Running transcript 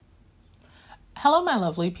Hello, my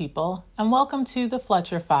lovely people, and welcome to the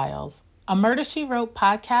Fletcher Files, a Murder, She Wrote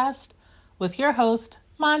podcast with your host,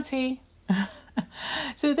 Monty.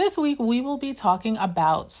 So this week we will be talking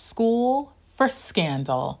about School for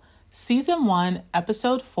Scandal, Season 1,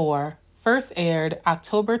 Episode 4, first aired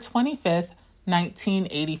October 25th,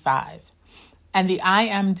 1985. And the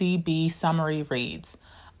IMDb summary reads,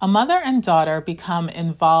 a mother and daughter become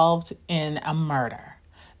involved in a murder.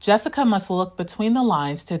 Jessica must look between the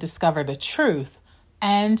lines to discover the truth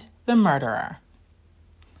and the murderer.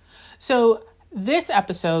 So this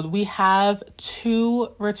episode, we have two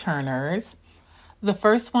returners. The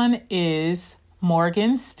first one is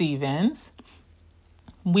Morgan Stevens.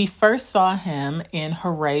 We first saw him in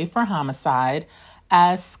Hooray for Homicide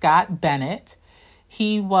as Scott Bennett.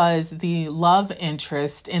 He was the love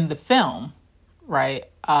interest in the film, right,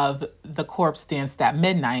 of The Corpse Danced at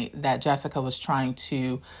Midnight that Jessica was trying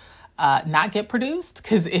to not get produced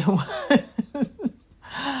because it was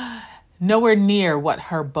nowhere near what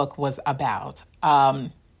her book was about.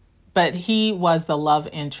 But he was the love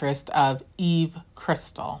interest of Eve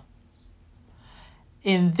Crystal.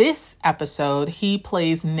 In this episode, he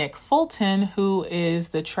plays Nick Fulton, who is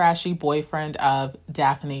the trashy boyfriend of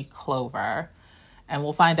Daphne Clover. And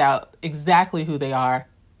we'll find out exactly who they are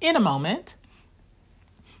in a moment.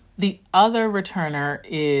 The other returner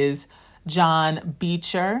is John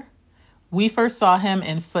Beecher. We first saw him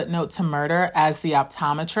in Footnote to Murder as the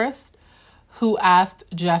optometrist who asked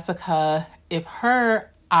Jessica if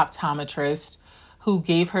her optometrist who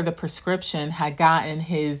gave her the prescription had gotten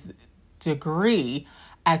his degree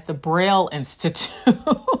at the Braille Institute.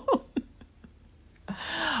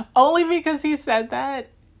 Only because he said that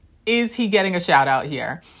is he getting a shout out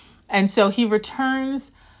here. And so he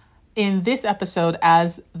returns in this episode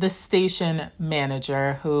as the station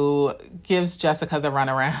manager who gives Jessica the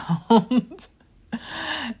runaround.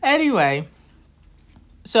 Anyway,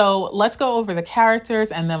 so let's go over the characters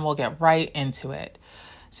and then we'll get right into it.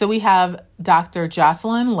 So we have Dr.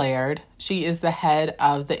 Jocelyn Laird. She is the head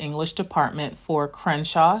of the English department for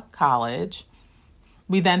Crenshaw College.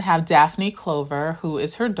 We then have Daphne Clover, who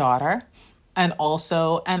is her daughter and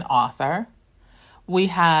also an author. We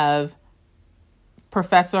have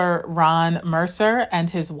Professor Ron Mercer and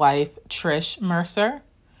his wife, Trish Mercer.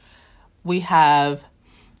 We have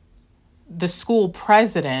the school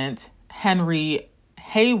president, Henry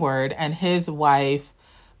Hayward, and his wife,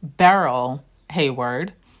 Beryl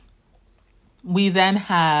Hayward. We then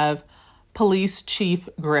have Police Chief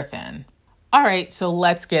Griffin. All right, so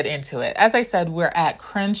let's get into it. As I said, we're at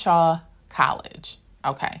Crenshaw College.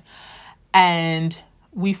 Okay. And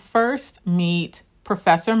we first meet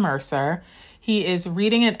Professor Mercer. He is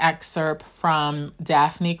reading an excerpt from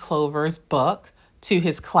Daphne Clover's book to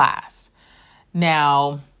his class.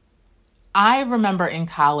 Now, I remember in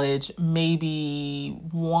college maybe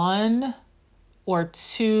one or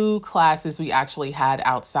two classes we actually had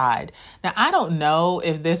outside. Now, I don't know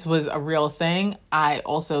if this was a real thing. I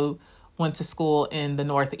also went to school in the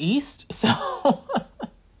Northeast, so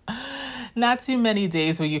not too many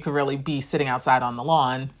days where you could really be sitting outside on the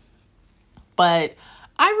lawn. But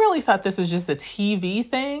I really thought this was just a TV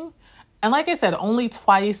thing. And like I said, only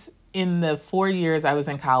twice in the 4 years I was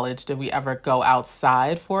in college did we ever go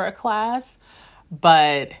outside for a class.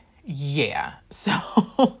 But yeah,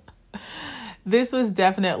 so this was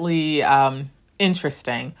definitely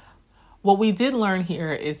interesting. What we did learn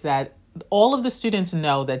here is that all of the students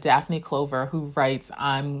know that Daphne Clover, who writes,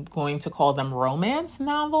 I'm going to call them romance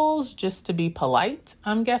novels, just to be polite,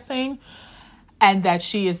 I'm guessing, and that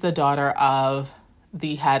she is the daughter of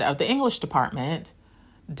the head of the English department,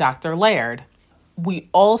 Dr. Laird. We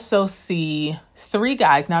also see three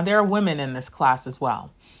guys. Now, there are women in this class as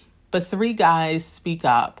well, but three guys speak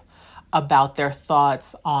up about their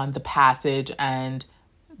thoughts on the passage and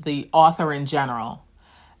the author in general.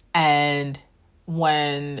 And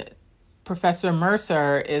when Professor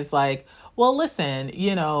Mercer is like, well, listen,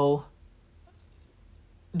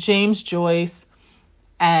 James Joyce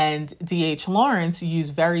and D.H. Lawrence use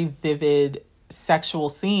very vivid sexual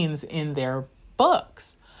scenes in their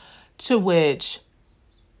books, to which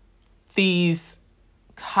these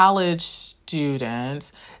college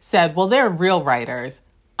students said, well, they're real writers.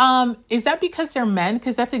 Is that because they're men?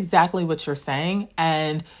 Because that's exactly what you're saying.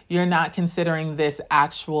 And you're not considering this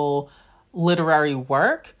actual literary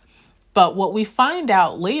work. But what we find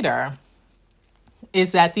out later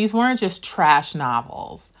is that these weren't just trash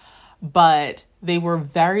novels, but they were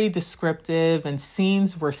very descriptive and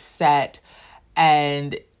scenes were set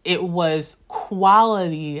and it was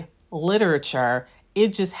quality literature.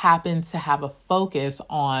 It just happened to have a focus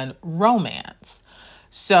on romance.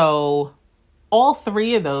 So all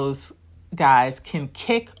three of those guys can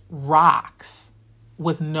kick rocks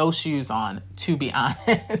with no shoes on, to be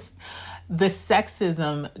honest. The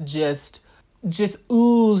sexism just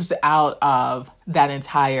oozed out of that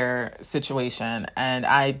entire situation. And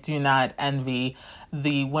I do not envy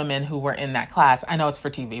the women who were in that class. I know it's for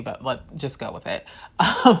TV, but let's just go with it.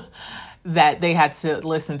 That they had to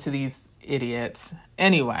listen to these idiots.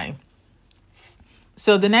 Anyway,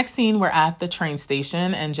 so the next scene, we're at the train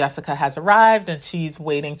station and Jessica has arrived and she's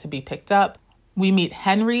waiting to be picked up. We meet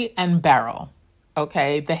Henry and Beryl,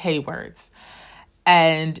 okay, the Haywards.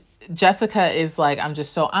 And Jessica is like, I'm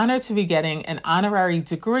just so honored to be getting an honorary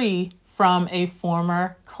degree from a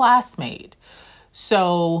former classmate.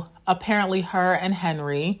 So apparently her and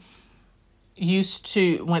Henry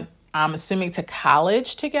went, I'm assuming, to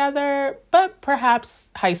college together, but perhaps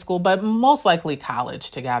high school, but most likely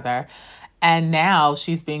college together. And now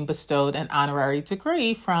she's being bestowed an honorary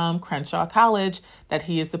degree from Crenshaw College that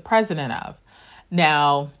he is the president of.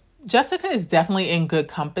 Now, Jessica is definitely in good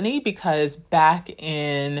company because back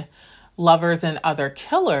in Lovers and Other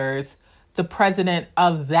Killers, the president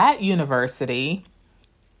of that university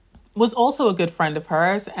was also a good friend of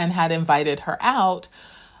hers and had invited her out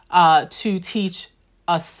to teach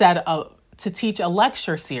a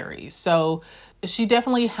lecture series. So she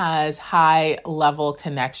definitely has high level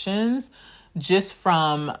connections just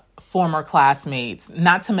from former classmates,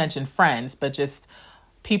 not to mention friends, but just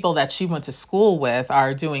people that she went to school with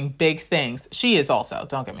are doing big things. She is also,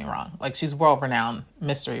 don't get me wrong, like she's world-renowned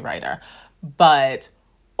mystery writer, but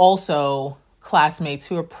also classmates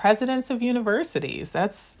who are presidents of universities.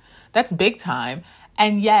 That's big time.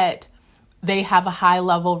 And yet they have a high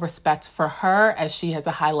level of respect for her as she has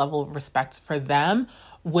a high level of respect for them,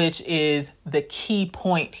 which is the key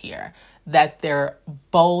point here, that they're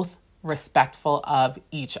both respectful of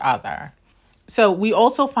each other. So we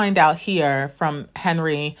also find out here from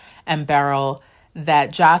Henry and Beryl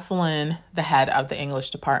that Jocelyn, the head of the English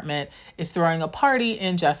department, is throwing a party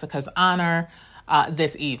in Jessica's honor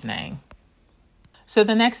this evening. So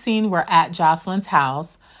the next scene, we're at Jocelyn's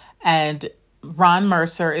house and Ron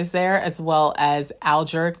Mercer is there as well as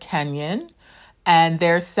Alger Kenyon, and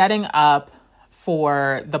they're setting up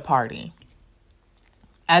for the party.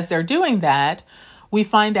 As they're doing that, we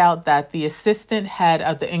find out that the assistant head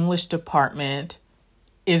of the English department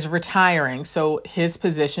is retiring. So his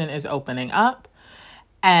position is opening up.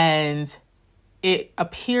 And it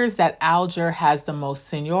appears that Alger has the most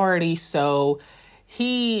seniority. So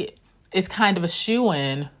he is kind of a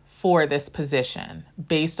shoo-in for this position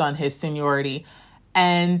based on his seniority.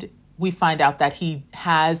 And we find out that he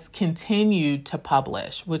has continued to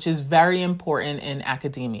publish, which is very important in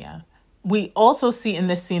academia. We also see in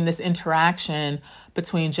this scene this interaction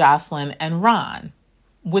between Jocelyn and Ron,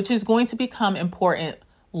 which is going to become important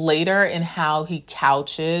later in how he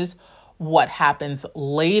couches what happens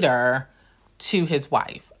later to his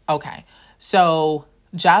wife. Okay, so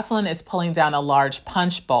Jocelyn is pulling down a large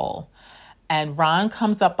punch bowl and Ron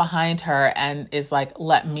comes up behind her and is like,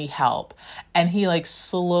 let me help. And he like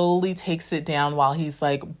slowly takes it down while he's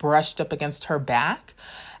like brushed up against her back.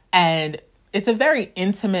 And it's a very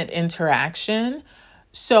intimate interaction.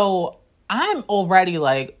 So I'm already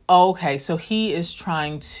like, okay, so he is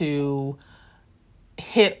trying to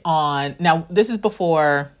hit on, now this is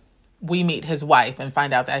before we meet his wife and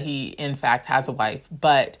find out that he in fact has a wife,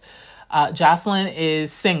 but Jocelyn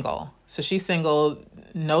is single. So she's single,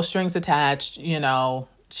 no strings attached, you know,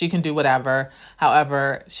 she can do whatever.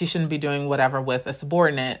 However, she shouldn't be doing whatever with a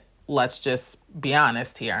subordinate. Let's just be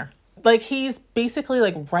honest here. Like he's basically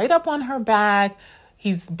like right up on her back.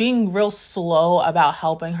 He's being real slow about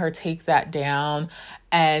helping her take that down.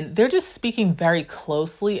 And they're just speaking very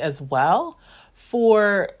closely as well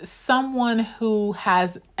for someone who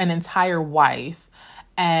has an entire wife.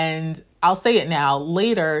 And I'll say it now,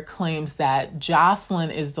 later claims that Jocelyn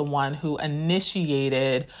is the one who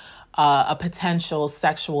initiated a potential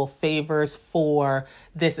sexual favors for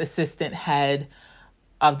this assistant head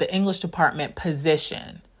of the English department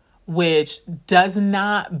position, which does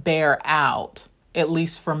not bear out, at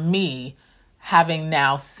least for me, having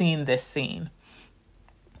now seen this scene.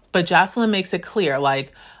 But Jocelyn makes it clear,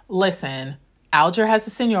 like, listen, Alger has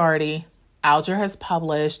the seniority, Alger has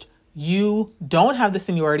published, you don't have the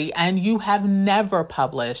seniority, and you have never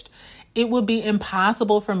published. It would be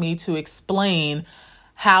impossible for me to explain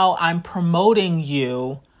how I'm promoting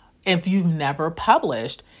you if you've never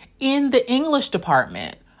published in the English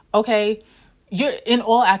department. Okay, you're in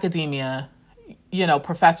all academia, you know,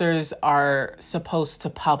 professors are supposed to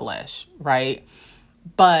publish, right?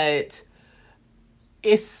 But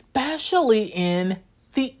especially in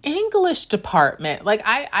the English department, like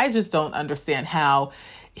I just don't understand how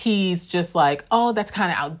he's just like, oh, that's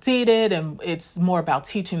kind of outdated and it's more about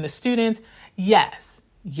teaching the students. Yes,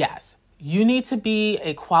 yes. You need to be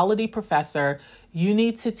a quality professor. You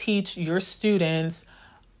need to teach your students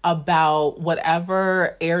about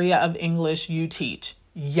whatever area of English you teach.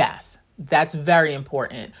 Yes, that's very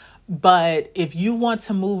important. But if you want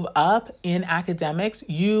to move up in academics,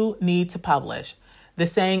 you need to publish. The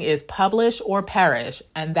saying is publish or perish,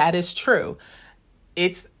 and that is true.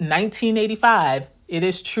 It's 1985. It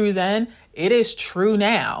is true then. It is true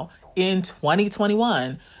now in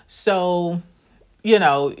 2021. So, you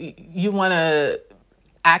want to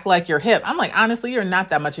act like you're hip. I'm like, honestly, you're not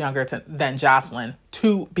that much younger than Jocelyn,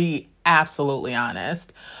 to be absolutely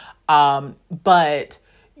honest. But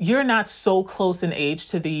you're not so close in age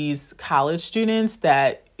to these college students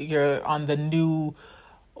that you're on the new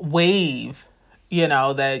wave,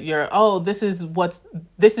 that you're, oh, this is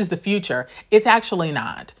the future. It's actually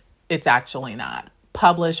not. It's actually not.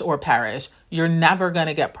 Publish or perish. You're never going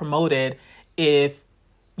to get promoted if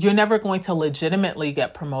you're never going to legitimately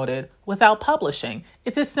get promoted without publishing.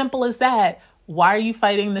 It's as simple as that. Why are you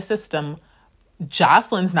fighting the system?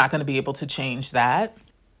 Jocelyn's not going to be able to change that.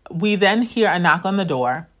 We then hear a knock on the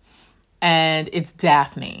door, and it's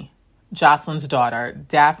Daphne, Jocelyn's daughter.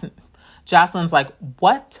 Jocelyn's like,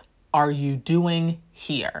 what are you doing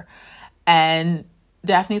here? And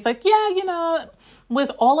Daphne's like, yeah, with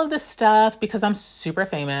all of this stuff, because I'm super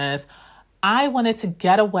famous, I wanted to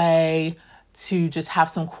get away to just have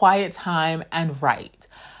some quiet time and write.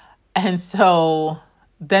 And so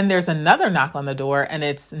then there's another knock on the door, and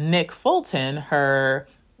it's Nick Fulton, her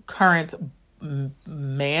current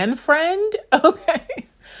man friend. Okay.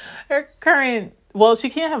 Her current, well, she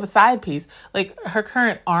can't have a side piece. Like her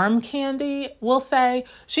current arm candy, we'll say.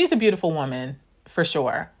 She's a beautiful woman for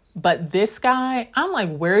sure. But this guy, I'm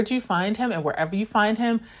like, where'd you find him? And wherever you find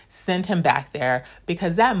him, send him back there,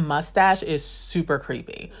 because that mustache is super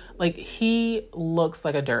creepy. Like he looks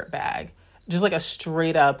like a dirtbag, just like a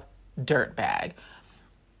straight up dirtbag.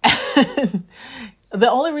 And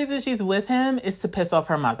the only reason she's with him is to piss off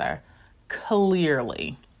her mother,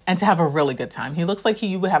 clearly, and to have a really good time. He looks like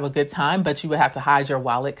you would have a good time, but you would have to hide your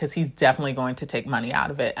wallet because he's definitely going to take money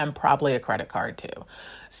out of it, and probably a credit card too.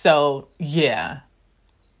 So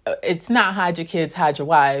it's not hide your kids, hide your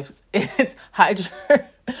wives. It's hide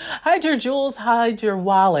your jewels, hide your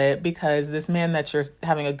wallet, because this man that you're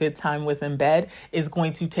having a good time with in bed is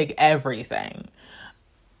going to take everything.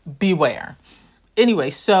 Beware. Anyway,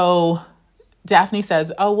 so Daphne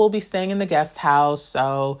says, oh, we'll be staying in the guest house.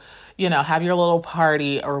 So, have your little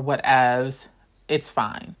party or whatevs. It's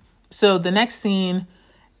fine. So the next scene,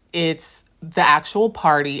 it's the actual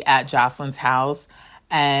party at Jocelyn's house,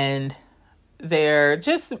 and they're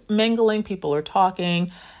just mingling. People are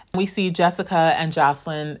talking. We see Jessica and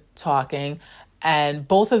Jocelyn talking, and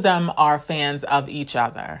both of them are fans of each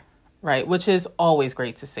other, right? Which is always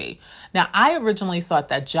great to see. Now, I originally thought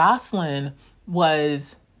that Jocelyn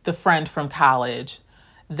was the friend from college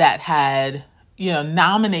that had,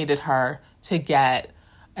 nominated her to get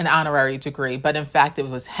an honorary degree. But in fact, it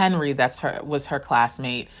was Henry was her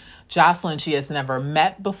classmate. Jocelyn, she has never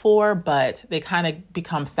met before, but they kind of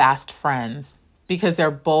become fast friends because they're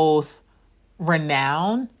both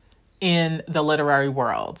renowned in the literary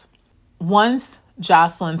world. Once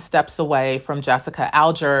Jocelyn steps away from Jessica,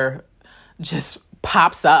 Alger just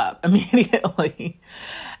pops up immediately.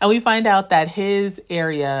 And we find out that his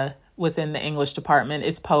area within the English department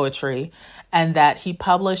is poetry, and that he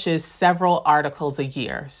publishes several articles a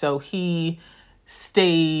year. So he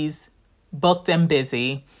stays booked and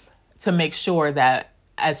busy to make sure that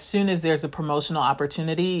as soon as there's a promotional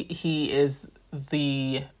opportunity, he is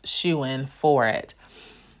the shoo-in for it.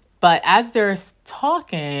 But as they're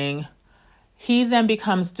talking, he then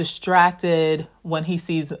becomes distracted when he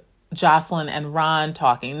sees Jocelyn and Ron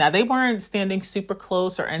talking. Now, they weren't standing super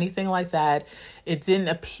close or anything like that. It didn't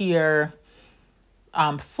appear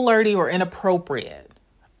flirty or inappropriate,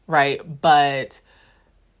 right? But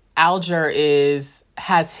Alger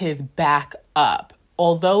has his back up.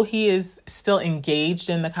 Although he is still engaged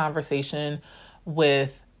in the conversation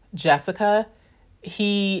with Jessica,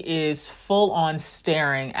 he is full on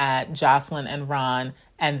staring at Jocelyn and Ron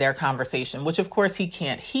and their conversation, which of course he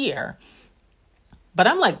can't hear. But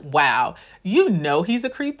I'm like, wow, he's a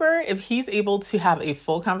creeper if he's able to have a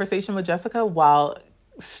full conversation with Jessica while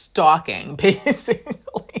stalking,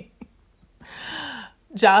 basically,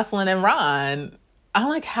 Jocelyn and Ron. I'm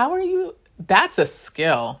like, how are you? That's a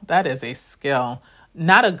skill. That is a skill.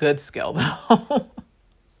 Not a good skill, though.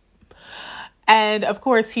 And of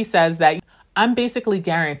course, he says that I'm basically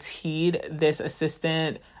guaranteed this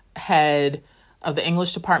assistant head of the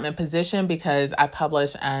English department position because I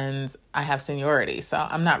publish and I have seniority. So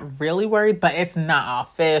I'm not really worried, but it's not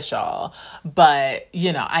official. But,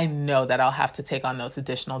 I know that I'll have to take on those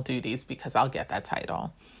additional duties because I'll get that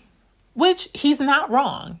title. Which he's not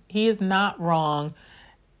wrong. He is not wrong,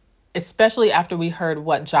 especially after we heard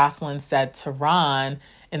what Jocelyn said to Ron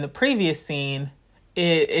in the previous scene.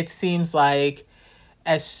 It seems like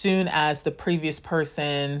as soon as the previous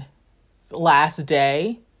person's last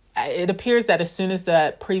day, it appears that as soon as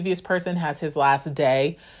the previous person has his last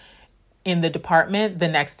day in the department, the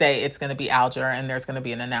next day it's going to be Alger and there's going to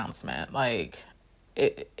be an announcement. Like,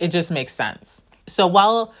 it just makes sense. So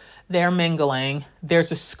while they're mingling,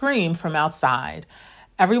 there's a scream from outside.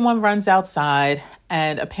 Everyone runs outside,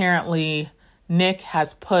 and apparently Nick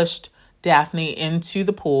has pushed Daphne into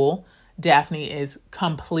the pool. Daphne is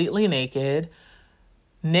completely naked.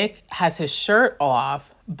 Nick has his shirt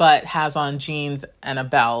off, but has on jeans and a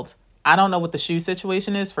belt. I don't know what the shoe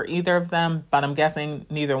situation is for either of them, but I'm guessing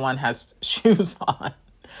neither one has shoes on.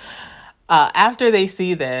 After they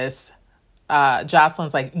see this,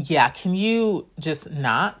 Jocelyn's like, yeah, can you just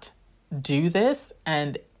not do this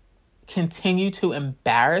and continue to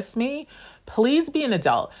embarrass me? Please be an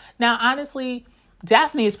adult. Now, honestly,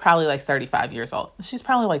 Daphne is probably like 35 years old. She's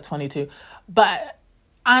probably like 22. But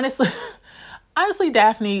honestly,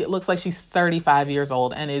 Daphne looks like she's 35 years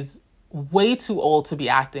old and is way too old to be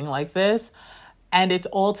acting like this. And it's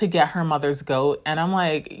all to get her mother's goat. And I'm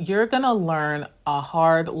like, you're going to learn a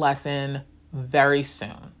hard lesson very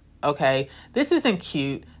soon. Okay? This isn't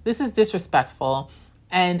cute. This is disrespectful.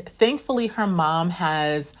 And thankfully, her mom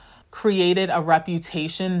has created a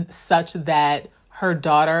reputation such that her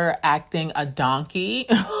daughter acting a donkey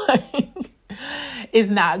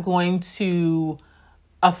is not going to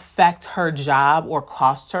affect her job or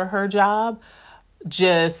cost her job.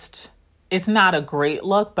 It's not a great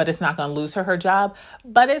look, but it's not going to lose her job.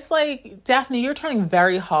 But it's like, Daphne, you're trying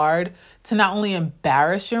very hard to not only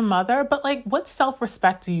embarrass your mother, but like, what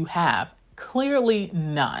self-respect do you have? Clearly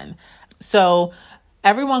none. So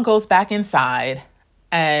everyone goes back inside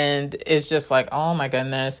and it's just like, oh my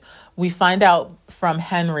goodness. We find out from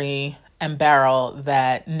Henry and Beryl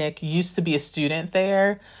that Nick used to be a student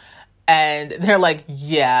there. And they're like,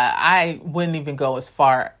 yeah, I wouldn't even go as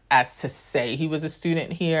far as to say he was a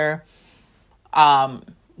student here.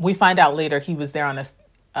 We find out later he was there on this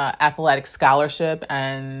athletic scholarship,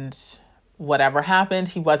 and whatever happened,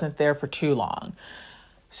 he wasn't there for too long.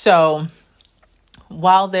 So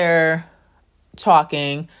while they're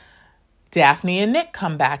talking, Daphne and Nick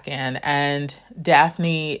come back in, and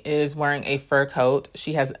Daphne is wearing a fur coat.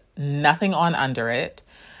 She has nothing on under it.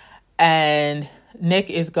 And Nick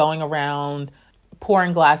is going around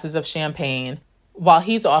pouring glasses of champagne. While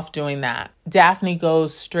he's off doing that, Daphne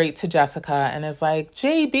goes straight to Jessica and is like,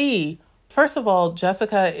 JB, first of all,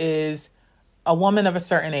 Jessica is a woman of a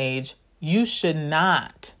certain age. You should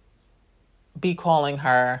not be calling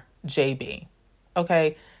her JB.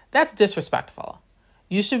 Okay? That's disrespectful.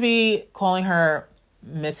 You should be calling her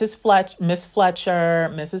Miss Fletcher,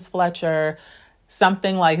 Mrs. Fletcher,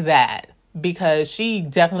 something like that. Because she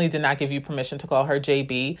definitely did not give you permission to call her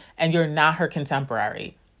JB, and you're not her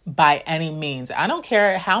contemporary by any means. I don't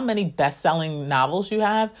care how many best-selling novels you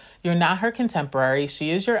have. You're not her contemporary.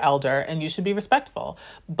 She is your elder, and you should be respectful.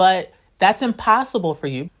 But that's impossible for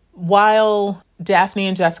you. While Daphne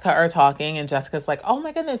and Jessica are talking, and Jessica's like, oh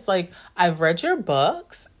my goodness, like, I've read your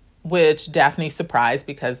books, which Daphne's surprised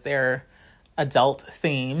because they're adult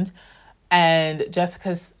themed. And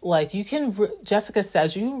Jessica's like, Jessica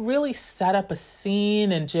says, you really set up a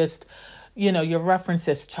scene, and just, your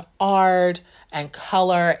references to art and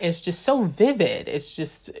color is just so vivid.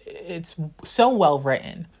 It's so well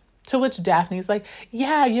written. To which Daphne's like,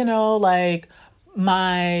 yeah, like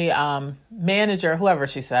my manager, whoever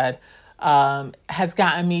she said, has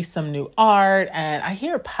gotten me some new art, and I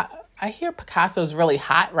hear Picasso's really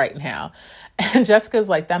hot right now. And Jessica's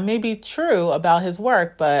like, that may be true about his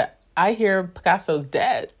work, but I hear Picasso's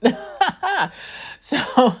dead.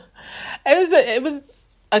 So it was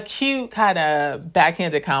a cute kind of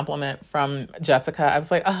backhanded compliment from Jessica. I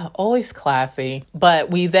was like, oh, always classy. But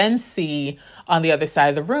we then see on the other side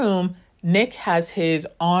of the room, Nick has his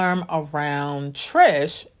arm around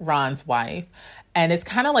Trish, Ron's wife, and it's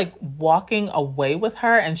kind of like walking away with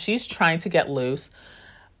her, and she's trying to get loose.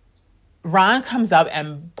 Ron comes up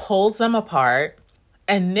and pulls them apart,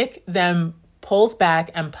 and Nick then pulls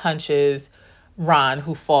back and punches Ron,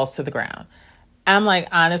 who falls to the ground. I'm like,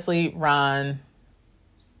 honestly, Ron,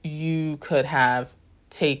 you could have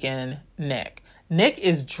taken Nick. Nick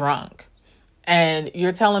is drunk. And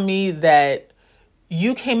you're telling me that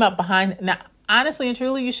you came up behind. Now, honestly and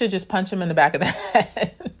truly, you should just punch him in the back of the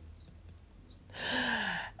head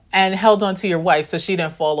and held on to your wife so she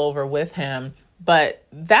didn't fall over with him. But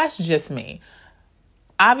that's just me.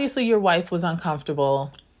 Obviously, your wife was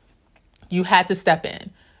uncomfortable. You had to step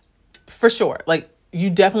in. For sure. Like, you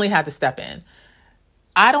definitely had to step in.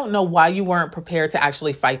 I don't know why you weren't prepared to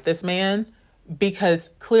actually fight this man, because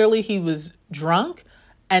clearly he was drunk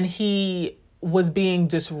and he was being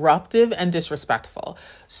disruptive and disrespectful.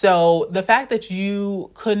 So the fact that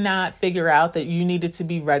you could not figure out that you needed to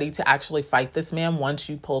be ready to actually fight this man once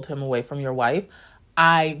you pulled him away from your wife,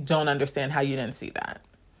 I don't understand how you didn't see that.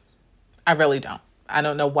 I really don't. I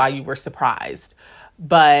don't know why you were surprised.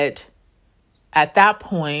 But at that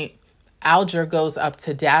point, Alger goes up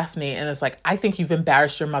to Daphne and is like, I think you've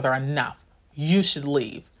embarrassed your mother enough. You should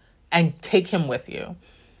leave and take him with you.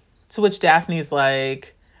 To which Daphne's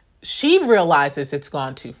like, she realizes it's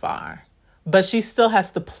gone too far, but she still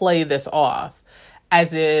has to play this off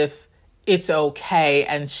as if it's okay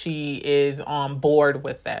and she is on board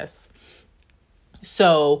with this.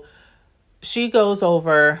 So she goes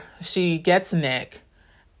over, she gets Nick,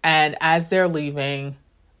 and as they're leaving,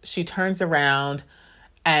 she turns around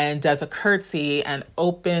and does a curtsy and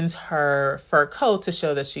opens her fur coat to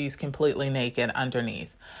show that she's completely naked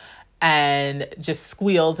underneath, and just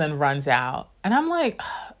squeals and runs out. And I'm like,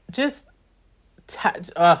 just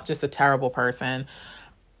a terrible person.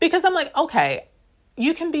 Because I'm like, okay,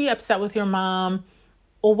 you can be upset with your mom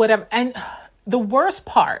or whatever. And the worst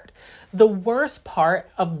part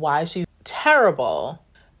of why she's terrible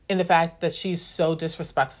in the fact that she's so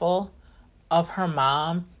disrespectful of her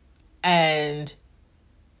mom, and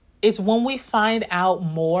is when we find out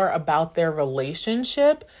more about their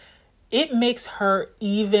relationship, it makes her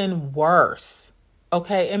even worse.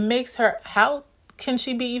 Okay, it makes her, how can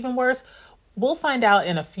she be even worse? We'll find out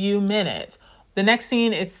in a few minutes. The next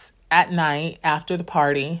scene, it's at night after the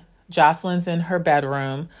party. Jocelyn's in her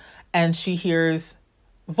bedroom and she hears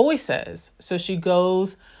voices. So she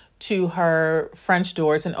goes to her French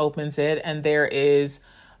doors and opens it, and there is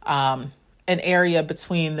an area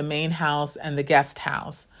between the main house and the guest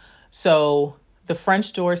house. So the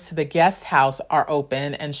French doors to the guest house are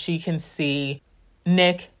open and she can see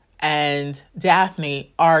Nick and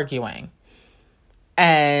Daphne arguing.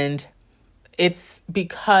 And it's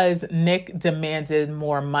because Nick demanded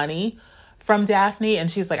more money from Daphne. And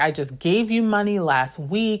she's like, I just gave you money last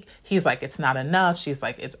week. He's like, it's not enough. She's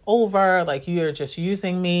like, it's over. Like, you're just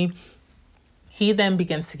using me. He then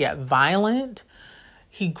begins to get violent.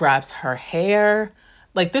 He grabs her hair.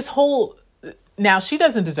 Like, this whole... Now, she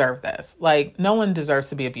doesn't deserve this. Like, no one deserves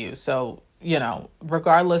to be abused. So, you know,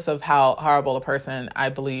 regardless of how horrible a person I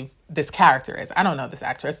believe this character is. I don't know this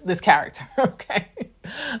actress. This character, okay?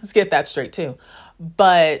 Let's get that straight, too.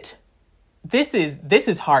 But this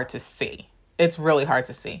is hard to see. It's really hard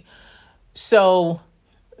to see. So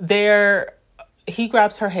he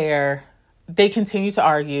grabs her hair. They continue to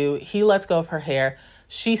argue. He lets go of her hair.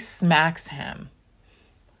 She smacks him.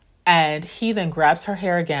 And he then grabs her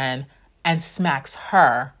hair again and smacks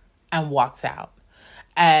her and walks out.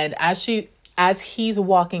 And as he's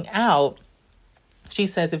walking out, she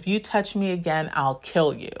says, if you touch me again, I'll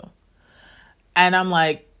kill you. And I'm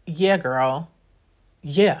like, yeah, girl.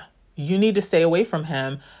 Yeah, you need to stay away from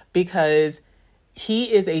him because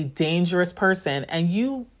he is a dangerous person. And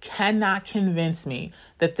you cannot convince me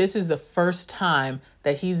that this is the first time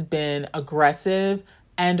that he's been aggressive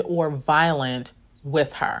and or violent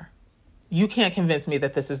with her. You can't convince me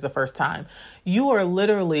that this is the first time. You are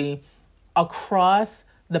literally across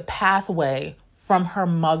the pathway from her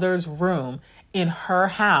mother's room in her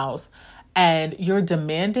house, and you're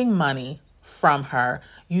demanding money from her.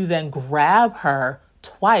 You then grab her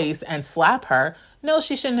twice and slap her. No,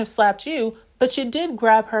 she shouldn't have slapped you, but you did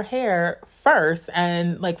grab her hair first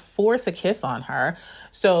and like force a kiss on her.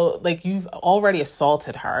 So like you've already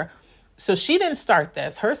assaulted her. So she didn't start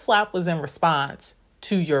this. Her slap was in response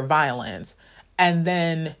to your violence, and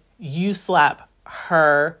then you slap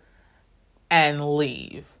her and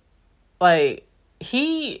leave. Like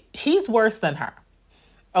he's worse than her.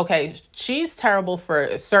 Okay, she's terrible for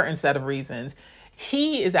a certain set of reasons.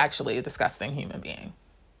 He is actually a disgusting human being.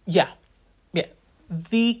 Yeah.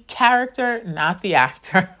 The character, not the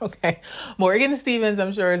actor. Okay, Morgan Stevens,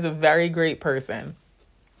 I'm sure, is a very great person,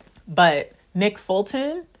 but Nick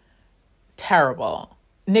Fulton, terrible.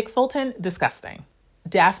 Nick Fulton, disgusting.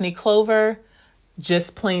 Daphne Clover,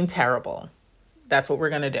 just plain terrible. That's what we're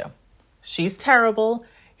going to do. She's terrible.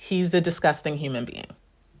 He's a disgusting human being.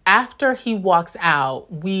 After he walks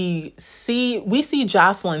out, we see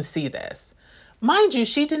Jocelyn see this. Mind you,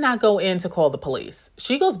 she did not go in to call the police.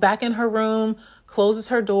 She goes back in her room, closes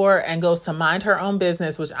her door, and goes to mind her own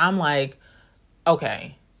business, which I'm like,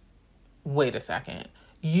 okay, wait a second.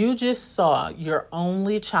 You just saw your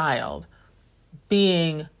only child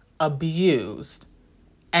being abused,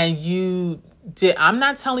 and I'm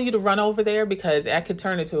not telling you to run over there because that could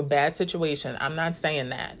turn into a bad situation. I'm not saying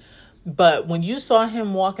that. But when you saw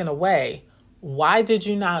him walking away, why did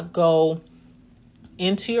you not go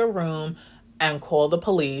into your room and call the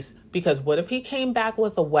police? Because what if he came back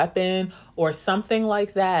with a weapon or something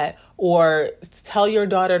like that? Or tell your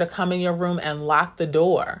daughter to come in your room and lock the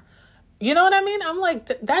door. You know what I mean? I'm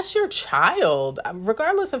like, that's your child.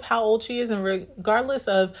 Regardless of how old she is and regardless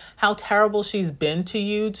of how terrible she's been to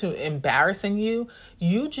you, to embarrassing you,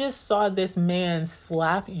 you just saw this man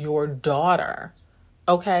slap your daughter.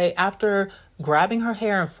 Okay? After grabbing her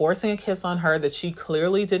hair and forcing a kiss on her that she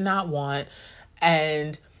clearly did not want.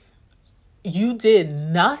 And you did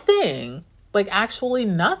nothing. Like, actually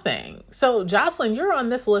nothing. So, Jocelyn, you're on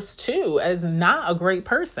this list too as not a great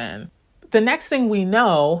person. The next thing we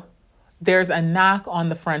know, there's a knock on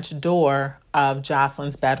the French door of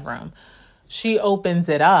Jocelyn's bedroom. She opens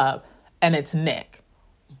it up and it's Nick.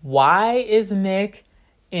 Why is Nick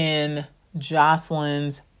in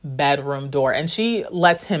Jocelyn's bedroom door? And she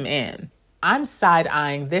lets him in. I'm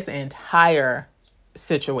side-eyeing this entire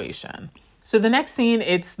situation. So the next scene,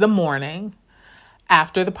 it's the morning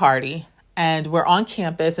after the party, and we're on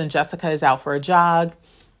campus and Jessica is out for a jog.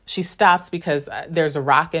 She stops because there's a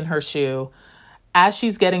rock in her shoe. As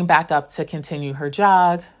she's getting back up to continue her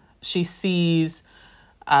jog, she sees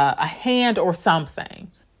a hand or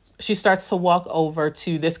something. She starts to walk over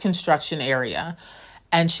to this construction area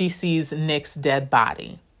and she sees Nick's dead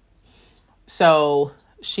body. So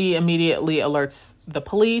she immediately alerts the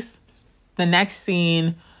police. The next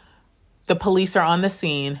scene, the police are on the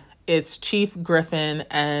scene. It's Chief Griffin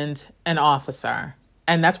and an officer.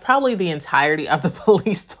 And that's probably the entirety of the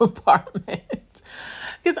police department.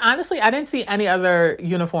 Because honestly, I didn't see any other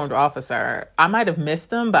uniformed officer. I might have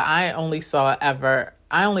missed them, but I only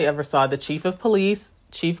ever saw the chief of police,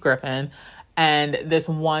 Chief Griffin, and this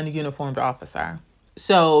one uniformed officer.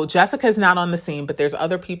 So Jessica's not on the scene, but there's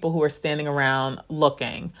other people who are standing around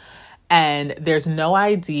looking. And there's no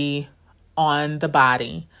ID on the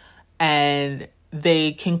body. And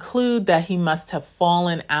they conclude that he must have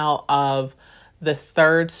fallen out of the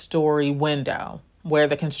 3rd-story window where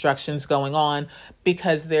the construction's going on,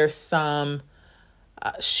 because there's some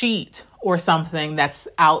sheet or something that's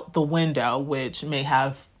out the window, which may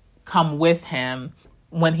have come with him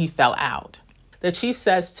when he fell out. The chief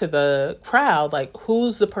says to the crowd, like,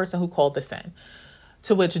 who's the person who called this in?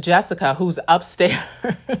 To which Jessica, who's upstairs,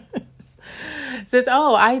 says,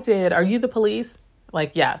 oh, I did. Are you the police?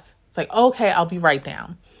 Like, yes. It's like, okay, I'll be right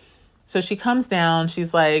down. So she comes down.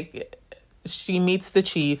 She's like, she meets the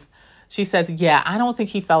chief. She says, yeah, I don't think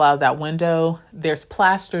he fell out of that window. There's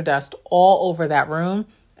plaster dust all over that room.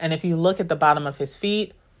 And if you look at the bottom of his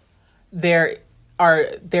feet, there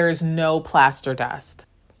is no plaster dust.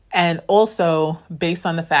 And also, based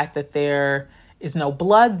on the fact that there is no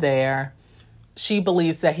blood there, she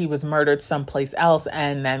believes that he was murdered someplace else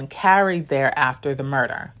and then carried there after the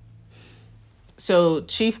murder. So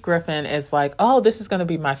Chief Griffin is like, oh, this is going to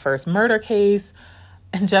be my first murder case.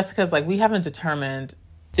 And Jessica's like, we haven't determined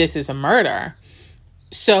this is a murder.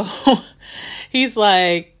 So he's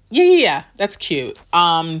like, yeah, that's cute.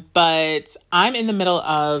 But I'm in the middle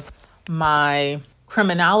of my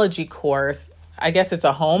criminology course. I guess it's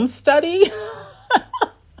a home study,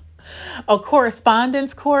 a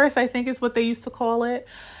correspondence course, I think is what they used to call it.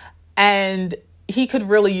 And he could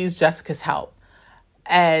really use Jessica's help.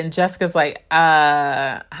 And Jessica's like,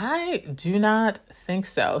 I do not think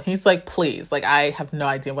so. He's like, please, like, I have no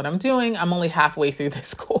idea what I'm doing. I'm only halfway through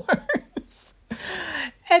this course.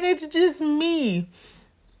 And it's just me.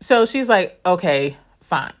 So she's like, okay,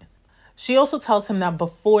 fine. She also tells him that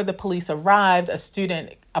before the police arrived, a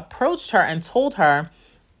student approached her and told her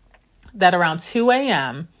that around 2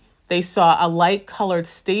 a.m., they saw a light-colored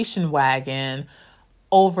station wagon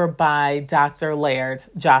over by Dr. Laird's,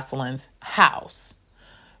 Jocelyn's house.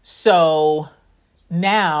 So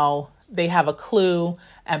now they have a clue,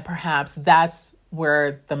 and perhaps that's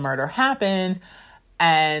where the murder happened.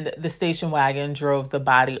 And the station wagon drove the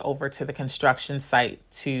body over to the construction site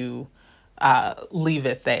to leave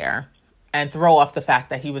it there and throw off the fact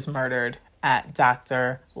that he was murdered at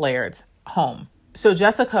Dr. Laird's home. So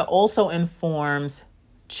Jessica also informs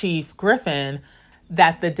Chief Griffin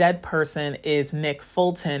that the dead person is Nick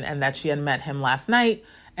Fulton and that she had met him last night,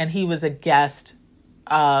 and he was a guest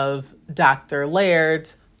of Dr.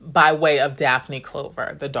 Laird's by way of Daphne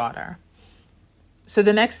Clover, the daughter. So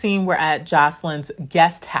the next scene, we're at Jocelyn's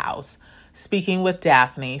guest house. speaking with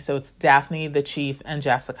Daphne. So it's Daphne, the chief, and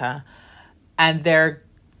Jessica. And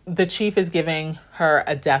the chief is giving her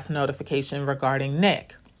a death notification regarding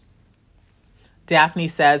Nick. Daphne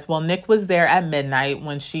says, well, Nick was there at midnight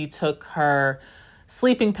when she took her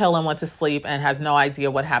sleeping pill and went to sleep and has no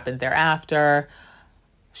idea what happened thereafter.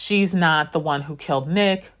 She's not the one who killed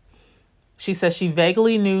Nick. She says she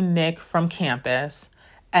vaguely knew Nick from campus,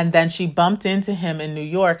 and then she bumped into him in New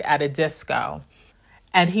York at a disco.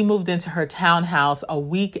 And he moved into her townhouse a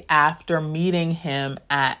week after meeting him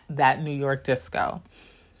at that New York disco.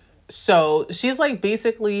 So she's like,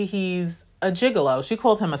 basically, he's a gigolo. She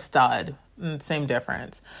called him a stud. Same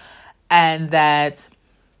difference. And that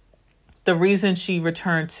the reason she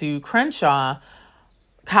returned to Crenshaw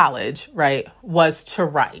College, right, was to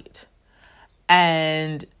write.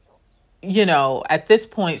 And, you know, at this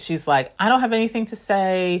point, she's like, I don't have anything to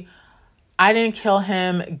say. I didn't kill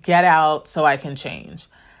him. Get out so I can change.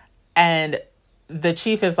 And the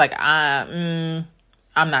chief is like, I'm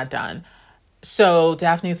not done. So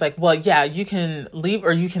Daphne's like, well, yeah, you can leave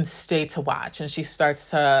or you can stay to watch. And she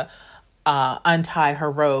starts to untie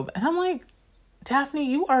her robe. And I'm like, Daphne,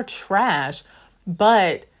 you are trash.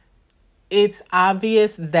 But it's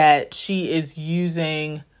obvious that she is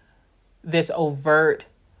using this overt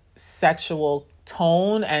sexual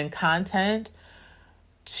tone and content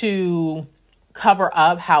to cover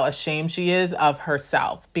up how ashamed she is of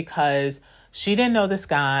herself, because she didn't know this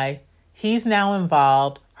guy. He's now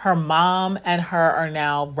involved. Her mom and her are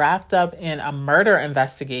now wrapped up in a murder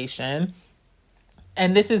investigation.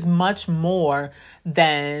 And this is much more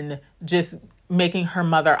than just making her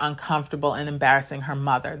mother uncomfortable and embarrassing her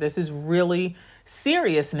mother. This is really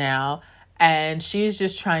serious now. And she's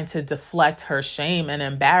just trying to deflect her shame and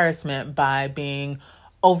embarrassment by being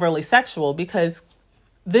overly sexual, because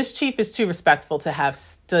this chief is too respectful to have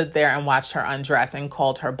stood there and watched her undress and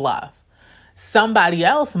called her bluff. Somebody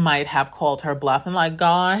else might have called her bluff and like,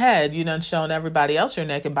 go ahead, you done shown everybody else your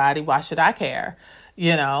naked body. Why should I care?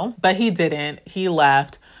 You know, but he didn't. He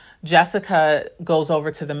left. Jessica goes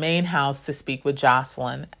over to the main house to speak with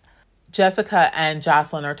Jocelyn. Jessica and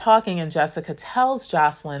Jocelyn are talking, and Jessica tells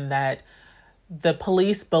Jocelyn that the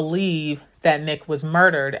police believe that Nick was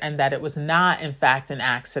murdered and that it was not, in fact, an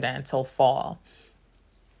accidental fall.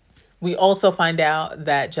 We also find out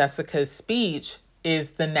that Jessica's speech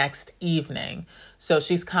is the next evening. So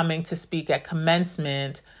she's coming to speak at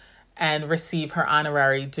commencement and receive her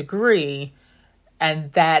honorary degree,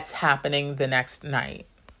 and that's happening the next night.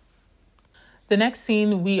 The next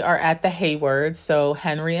scene, we are at the Haywards, so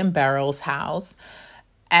Henry and Beryl's house,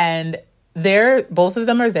 and both of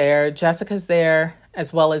them are there. Jessica's there,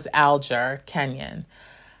 as well as Alger Kenyon.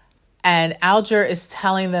 And Alger is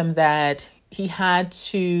telling them that he had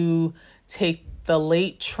to take the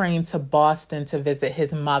late train to Boston to visit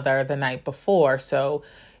his mother the night before. So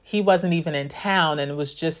he wasn't even in town and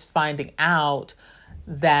was just finding out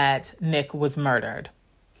that Nick was murdered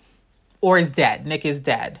or is dead. Nick is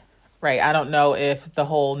dead, right? I don't know if the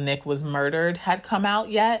whole Nick was murdered had come out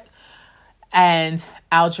yet. And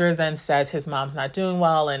Alger then says his mom's not doing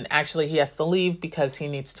well, and actually he has to leave because he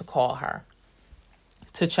needs to call her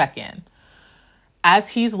to check in. As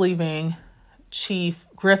he's leaving, Chief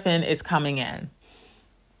Griffin is coming in.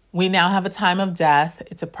 We now have a time of death.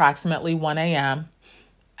 It's approximately 1 a.m.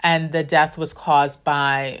 And the death was caused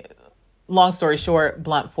by, long story short,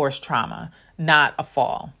 blunt force trauma, not a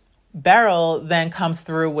fall. Beryl then comes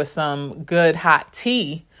through with some good hot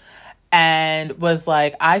tea and was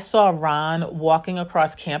like, I saw Ron walking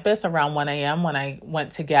across campus around 1 a.m. when I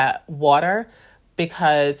went to get water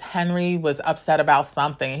because Henry was upset about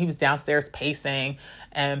something. He was downstairs pacing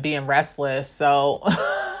and being restless. So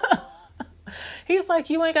he's like,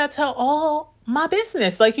 you ain't got to tell all my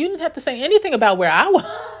business. Like, you didn't have to say anything about where I was.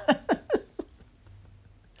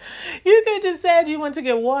 You could just said you went to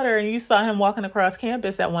get water and you saw him walking across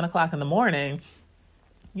campus at 1 o'clock in the morning.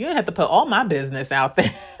 You didn't have to put all my business out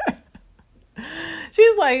there.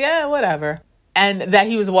 She's like, yeah, whatever. And that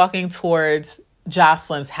he was walking towards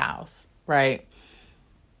Jocelyn's house, right?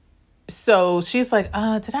 So she's like,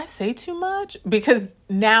 did I say too much? Because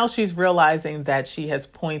now she's realizing that she has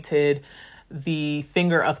pointed the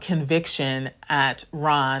finger of conviction at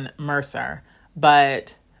Ron Mercer.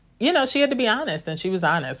 But, you know, she had to be honest, and she was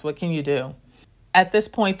honest. What can you do? At this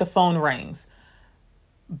point, the phone rings.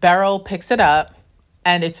 Beryl picks it up,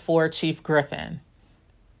 and it's for Chief Griffin.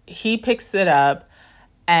 He picks it up,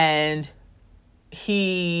 and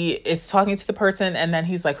he is talking to the person, and then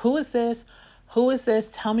he's like, who is this? Who is this?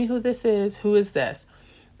 Tell me who this is. Who is this?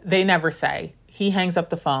 They never say. He hangs up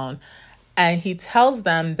the phone, and he tells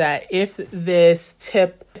them that if this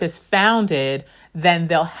tip is founded, then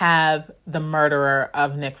they'll have the murderer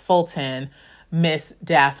of Nick Fulton, Miss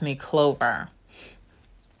Daphne Clover.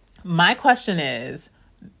 My question is,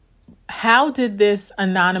 how did this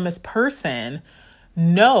anonymous person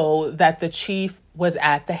know that the chief was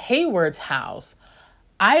at the Hayward's house?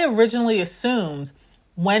 I originally assumed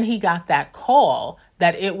when he got that call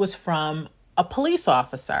that it was from a police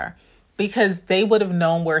officer, because they would have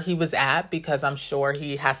known where he was at, because I'm sure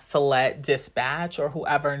he has to let dispatch or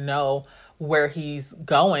whoever know where he's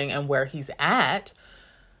going and where he's at.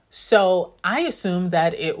 So I assumed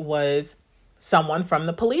that it was someone from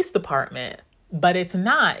the police department, but it's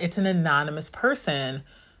not. It's an anonymous person.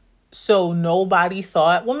 So nobody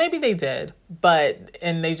thought, well, maybe they did,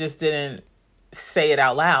 and they just didn't say it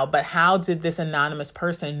out loud. But how did this anonymous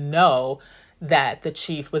person know that the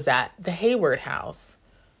chief was at the Hayward house?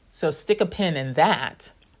 So stick a pin in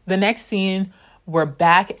that. The next scene, we're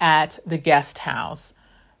back at the guest house.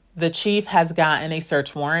 The chief has gotten a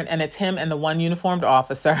search warrant, and it's him and the one uniformed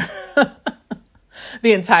officer,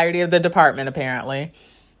 the entirety of the department apparently,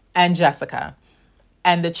 and Jessica.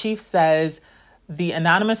 And the chief says the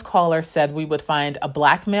anonymous caller said we would find a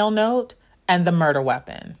blackmail note and the murder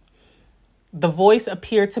weapon. The voice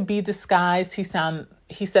appeared to be disguised. He said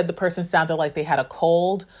the person sounded like they had a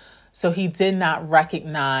cold, so he did not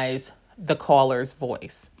recognize the caller's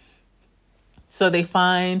voice. So they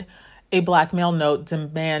find a blackmail note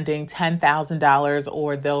demanding $10,000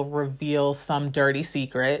 or they'll reveal some dirty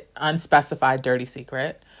secret, unspecified dirty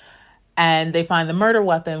secret. And they find the murder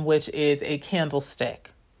weapon, which is a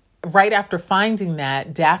candlestick. Right after finding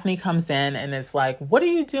that, Daphne comes in and is like, "What are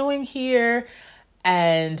you doing here?"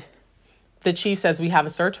 And the chief says, "We have a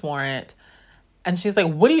search warrant." And she's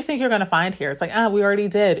like, "What do you think you're going to find here?" It's like, we already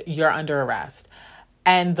did. You're under arrest.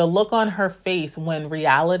 And the look on her face when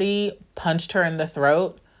reality punched her in the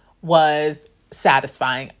throat was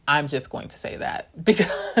satisfying. I'm just going to say that,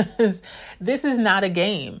 because this is not a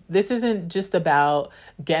game. This isn't just about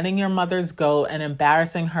getting your mother's goat and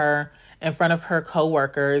embarrassing her in front of her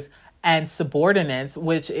coworkers and subordinates,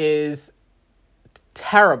 which is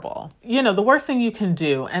terrible. The worst thing you can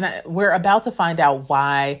do, and we're about to find out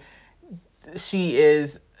why she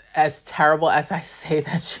is as terrible as I say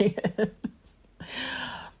that she is.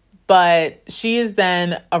 But she is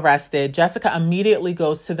then arrested. Jessica immediately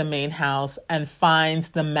goes to the main house and finds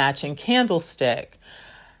the matching candlestick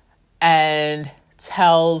and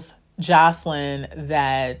tells Jocelyn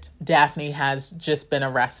that Daphne has just been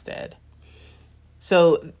arrested.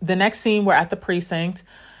 So the next scene, we're at the precinct,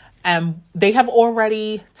 and they have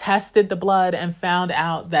already tested the blood and found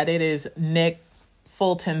out that it is Nick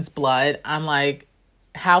Fulton's blood. I'm like,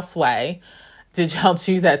 how sway did y'all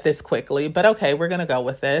do that this quickly? But okay, we're going to go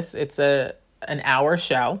with this. It's an hour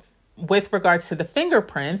show. With regards to the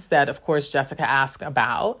fingerprints that, of course, Jessica asked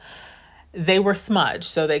about, they were smudged,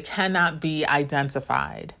 so they cannot be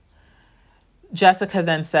identified. Jessica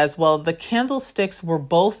then says, well, the candlesticks were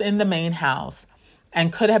both in the main house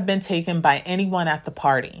and could have been taken by anyone at the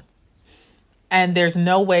party. And there's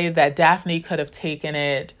no way that Daphne could have taken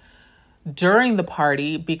it during the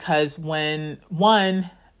party, because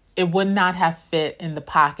it would not have fit in the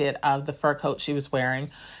pocket of the fur coat she was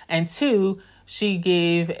wearing. And two, she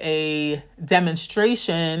gave a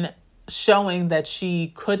demonstration showing that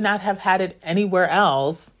she could not have had it anywhere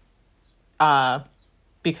else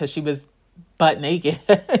because she was butt naked.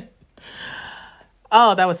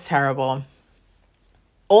 Oh, that was terrible.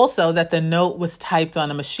 Also, that the note was typed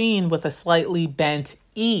on a machine with a slightly bent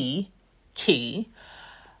E key.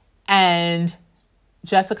 And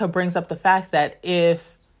Jessica brings up the fact that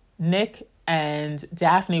if Nick and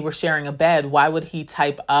Daphne were sharing a bed, why would he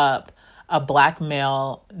type up a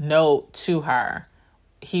blackmail note to her?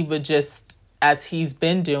 He would just, as he's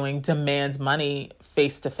been doing, demand money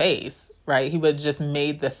face to face, right? He would just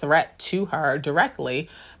made the threat to her directly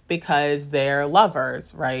because they're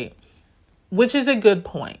lovers, right? Which is a good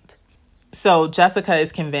point. So Jessica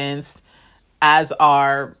is convinced, as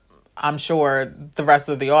are, I'm sure, the rest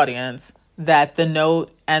of the audience, that the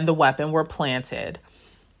note and the weapon were planted.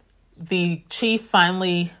 The chief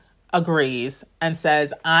finally agrees and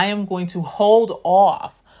says, I am going to hold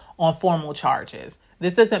off on formal charges.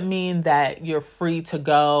 This doesn't mean that you're free to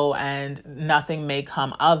go and nothing may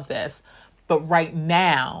come of this. But right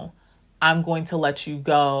now, I'm going to let you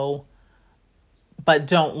go, but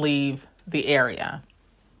don't leave the area.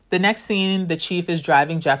 The next scene, the chief is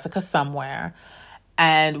driving Jessica somewhere.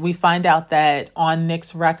 And we find out that on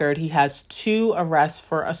Nick's record, he has 2 arrests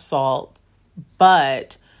for assault,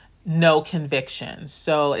 but no convictions.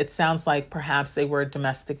 So it sounds like perhaps they were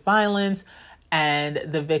domestic violence and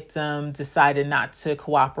the victim decided not to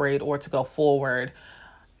cooperate or to go forward.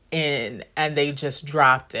 in and they just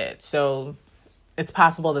dropped it. So it's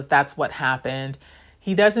possible that that's what happened.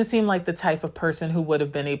 He doesn't seem like the type of person who would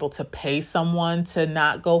have been able to pay someone to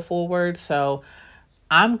not go forward. So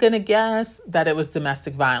I'm going to guess that it was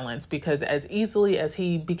domestic violence, because as easily as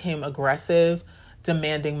he became aggressive,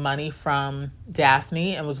 demanding money from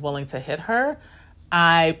Daphne and was willing to hit her,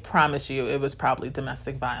 I promise you it was probably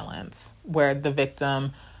domestic violence where the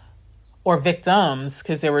victim or victims,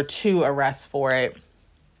 because there were 2 arrests for it,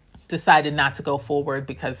 decided not to go forward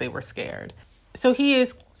because they were scared. So he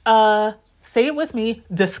is, say it with me,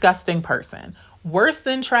 disgusting person. Worse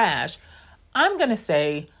than trash. I'm going to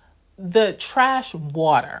say the trash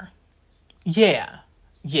water. Yeah.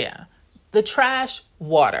 The trash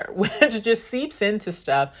water, which just seeps into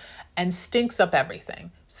stuff and stinks up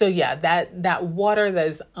everything. So yeah, that water that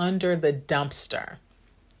is under the dumpster.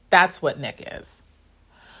 That's what Nick is.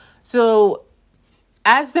 So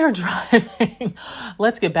as they're driving,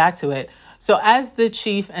 let's get back to it. So as the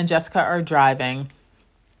chief and Jessica are driving,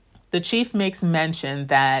 the chief makes mention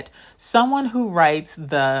that someone who writes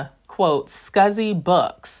the, quote, scuzzy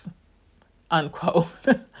books, unquote,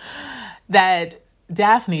 that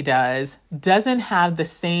Daphne doesn't have the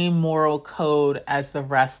same moral code as the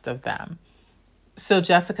rest of them. So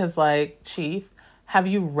Jessica's like, Chief, have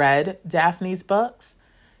you read Daphne's books?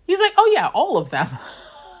 He's like, oh yeah, all of them.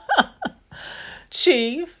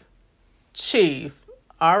 Chief,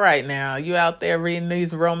 all right now, you out there reading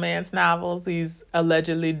these romance novels, these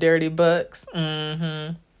allegedly dirty books,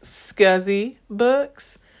 scuzzy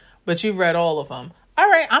books, but you've read all of them. All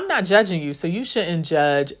right, I'm not judging you, so you shouldn't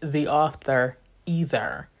judge the author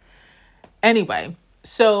either. Anyway,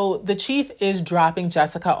 so the chief is dropping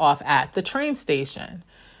Jessica off at the train station.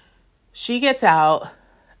 She gets out.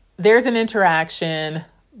 There's an interaction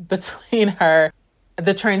between her,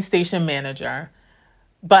 the train station manager.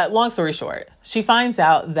 But long story short, she finds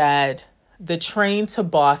out that the train to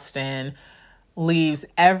Boston leaves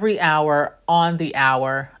every hour on the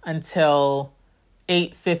hour until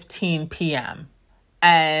 8:15 p.m.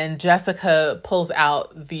 And Jessica pulls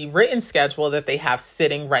out the written schedule that they have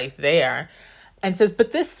sitting right there and says,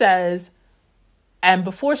 but this says, and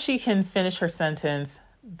before she can finish her sentence,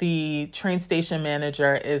 the train station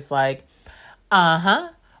manager is like,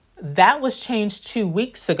 that was changed 2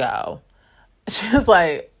 weeks ago. She was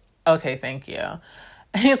like, okay, thank you.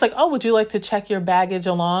 And he's like, oh, would you like to check your baggage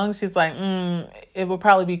along? She's like, it would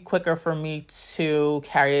probably be quicker for me to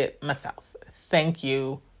carry it myself. Thank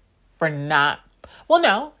you for not. Well,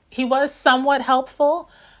 no, he was somewhat helpful,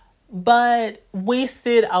 but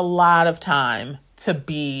wasted a lot of time to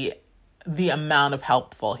be the amount of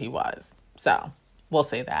helpful he was. So we'll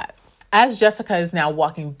say that. As Jessica is now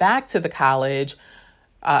walking back to the college,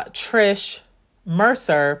 Trish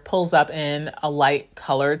Mercer pulls up in a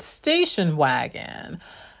light-colored station wagon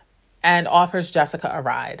and offers Jessica a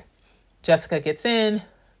ride. Jessica gets in.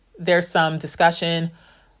 There's some discussion.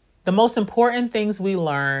 The most important things we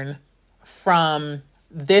learn from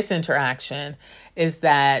this interaction is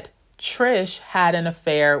that Trish had an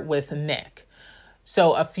affair with Nick.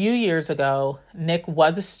 So a few years ago, Nick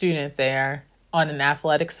was a student there on an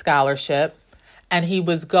athletic scholarship, and he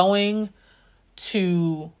was going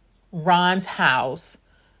to Ron's house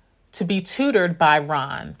to be tutored by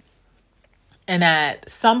Ron. And at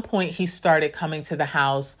some point, he started coming to the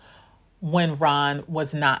house when Ron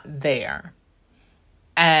was not there.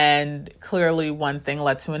 And clearly one thing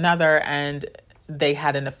led to another, and they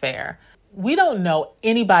had an affair. We don't know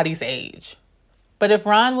anybody's age, but if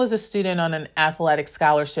Ron was a student on an athletic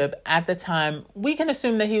scholarship at the time, we can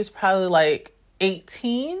assume that he was probably like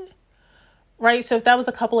 18, right? So if that was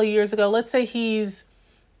a couple of years ago, let's say he's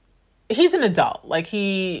an adult. Like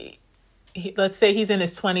he let's say he's in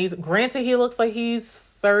his 20s. Granted, he looks like he's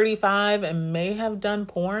 35 and may have done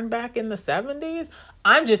porn back in the 70s.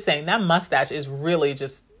 I'm just saying that mustache is really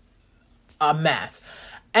just a mess.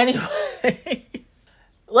 Anyway,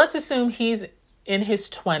 let's assume he's in his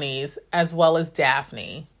 20s as well as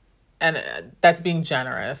Daphne. And that's being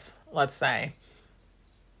generous, let's say.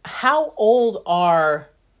 How old are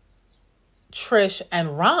Trish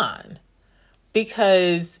and Ron?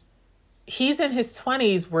 Because he's in his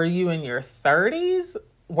 20s. Were you in your 30s?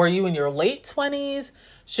 Were you in your late 20s?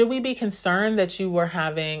 Should we be concerned that you were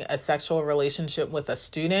having a sexual relationship with a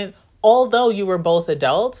student? Although you were both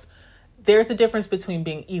adults, there's a difference between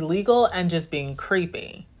being illegal and just being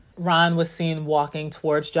creepy. Ron was seen walking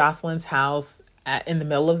towards Jocelyn's house in the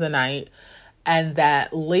middle of the night, and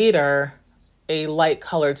that later a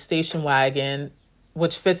light-colored station wagon,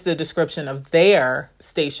 which fits the description of their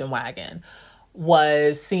station wagon,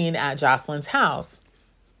 was seen at Jocelyn's house.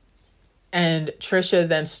 And Trisha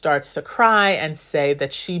then starts to cry and say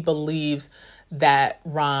that she believes that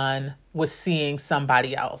Ron was seeing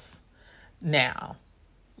somebody else. Now,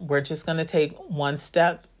 we're just going to take one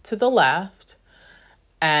step to the left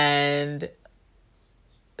and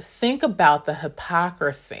think about the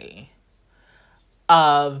hypocrisy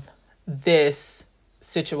of this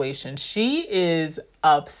situation. She is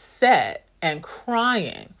upset and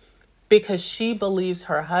crying because she believes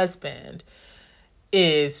her husband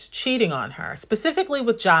is cheating on her, specifically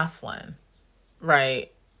with Jocelyn,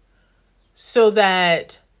 right? So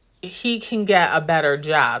that he can get a better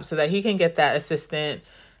job, so that he can get that assistant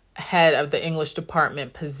head of the English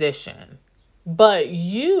department position. But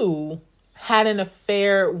you had an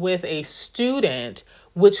affair with a student,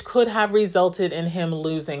 which could have resulted in him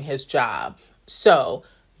losing his job. So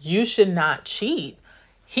you should not cheat.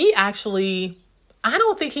 I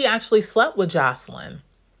don't think he actually slept with Jocelyn,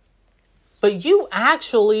 but you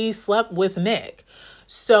actually slept with Nick.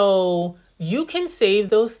 So you can save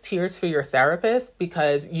those tears for your therapist,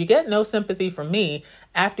 because you get no sympathy from me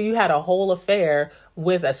after you had a whole affair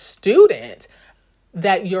with a student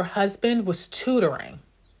that your husband was tutoring.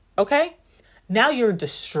 Okay? Now you're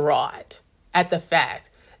distraught at the fact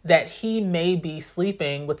that he may be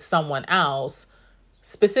sleeping with someone else,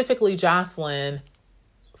 specifically Jocelyn,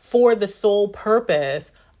 for the sole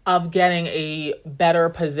purpose of getting a better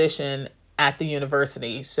position at the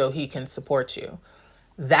university so he can support you.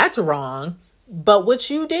 That's wrong. But what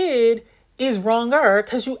you did is wronger,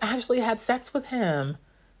 because you actually had sex with him.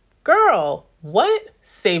 Girl, what?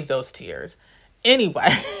 Save those tears. Anyway.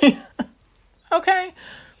 Okay.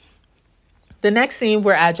 The next scene,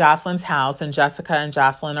 we're at Jocelyn's house, and Jessica and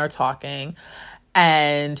Jocelyn are talking.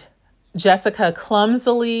 And Jessica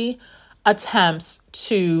clumsily attempts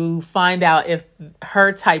to find out if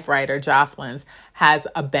her typewriter, Jocelyn's, has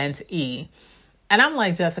a bent E. And I'm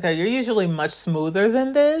like, Jessica, you're usually much smoother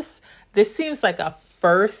than this. This seems like a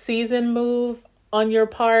first season move on your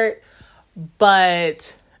part.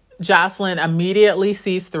 But Jocelyn immediately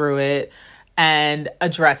sees through it and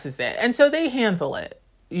addresses it. And so they handle it.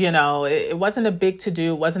 You know, it wasn't a big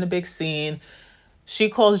to-do, it wasn't a big scene. She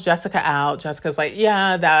calls Jessica out. Jessica's like,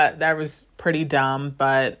 yeah, that was pretty dumb,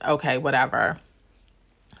 but okay, whatever.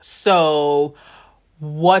 So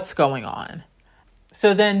what's going on?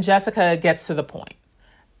 So then Jessica gets to the point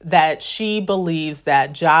that she believes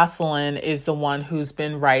that Jocelyn is the one who's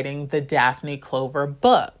been writing the Daphne Clover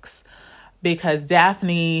books, because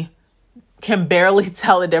Daphne can barely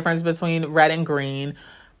tell the difference between red and green,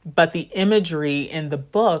 but the imagery in the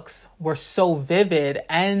books were so vivid,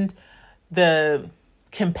 and the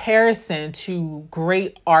comparison to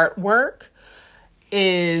great artwork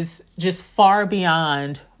is just far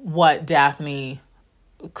beyond what Daphne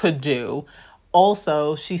could do.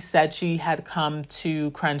 Also, she said she had come to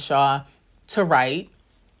Crenshaw to write,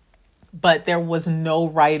 but there was no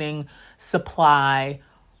writing supply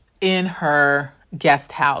in her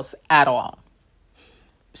guest house at all.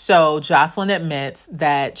 So Jocelyn admits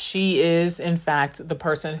that she is, in fact, the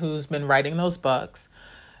person who's been writing those books,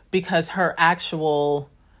 because her actual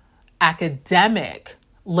academic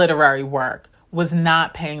literary work was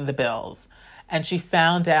not paying the bills. And she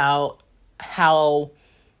found out how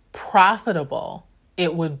profitable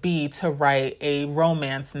it would be to write a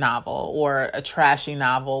romance novel or a trashy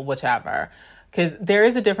novel, whichever. Because there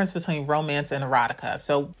is a difference between romance and erotica.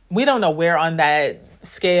 So we don't know where on that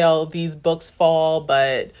scale these books fall,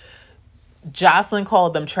 but Jocelyn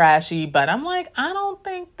called them trashy. But I'm like, I don't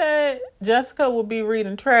think that Jessica will be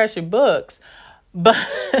reading trashy books. But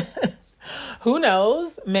who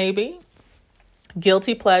knows? Maybe.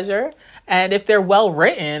 Guilty pleasure. And if they're well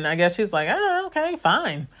written, I guess she's like, okay,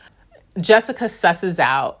 fine. Jessica susses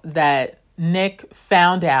out that Nick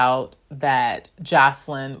found out that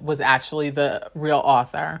Jocelyn was actually the real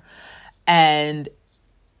author. And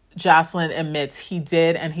Jocelyn admits he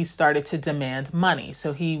did, and he started to demand money.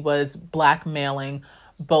 So he was blackmailing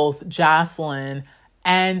both Jocelyn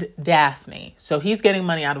and Daphne. So he's getting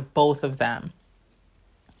money out of both of them.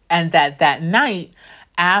 And that night,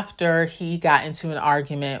 after he got into an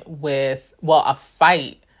argument with, a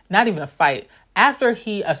fight, not even a fight, after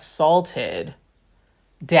he assaulted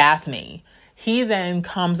Daphne, he then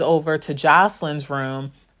comes over to Jocelyn's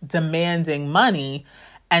room demanding money.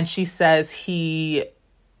 And she says she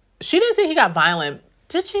didn't say he got violent.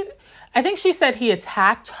 Did she? I think she said he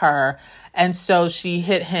attacked her. And so she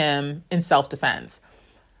hit him in self-defense.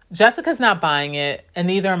 Jessica's not buying it, and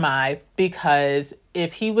neither am I, because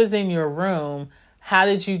if he was in your room, how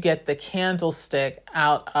did you get the candlestick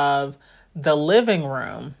out of the living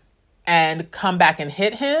room and come back and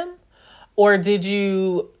hit him? Or did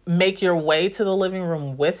you make your way to the living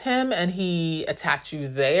room with him and he attacked you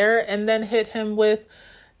there and then hit him with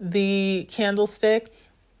the candlestick?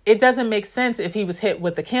 It doesn't make sense if he was hit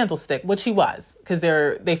with the candlestick, which he was, because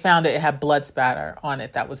they found it had blood spatter on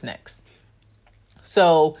it that was Nick's.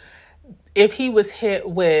 So if he was hit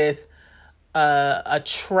with a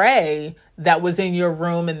tray that was in your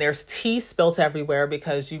room and there's tea spilt everywhere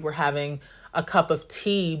because you were having a cup of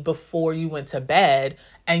tea before you went to bed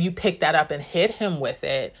and you picked that up and hit him with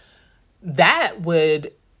it, that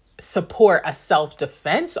would support a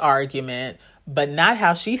self-defense argument, but not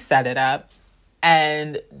how she set it up.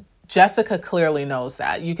 And Jessica clearly knows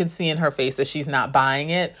that. You can see in her face that she's not buying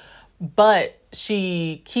it, but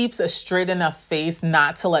she keeps a straight enough face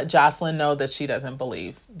not to let Jocelyn know that she doesn't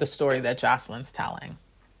believe the story that Jocelyn's telling.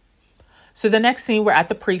 So the next scene, we're at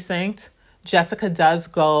the precinct. Jessica does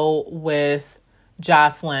go with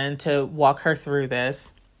Jocelyn to walk her through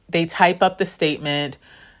this. They type up the statement.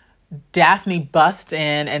 Daphne busts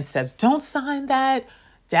in and says, "Don't sign that."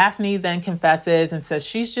 Daphne then confesses and says,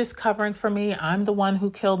 "She's just covering for me. I'm the one who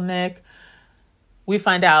killed Nick." We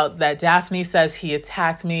find out that Daphne says he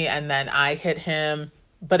attacked me and then I hit him.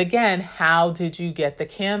 But again, how did you get the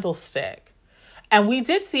candlestick? And we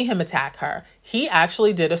did see him attack her. He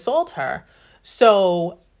actually did assault her.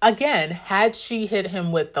 So again, had she hit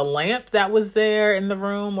him with the lamp that was there in the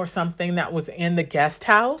room or something that was in the guest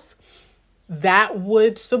house, that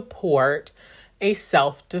would support a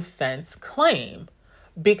self-defense claim.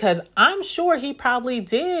 Because I'm sure he probably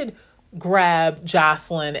did grab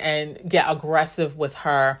Jocelyn and get aggressive with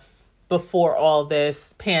her before all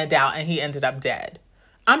this panned out and he ended up dead.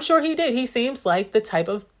 I'm sure he did. He seems like the type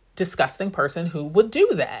of disgusting person who would do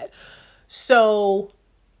that. So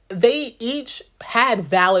they each had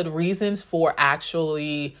valid reasons for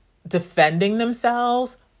actually defending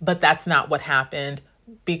themselves, but that's not what happened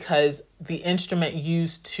because the instrument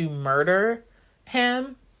used to murder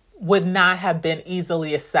him would not have been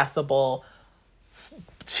easily accessible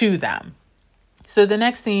to them. So the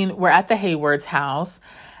next scene, we're at the Hayward's house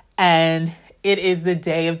and it is the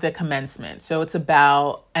day of the commencement. So it's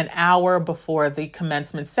about an hour before the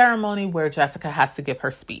commencement ceremony where Jessica has to give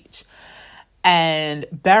her speech. And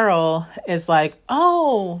Beryl is like,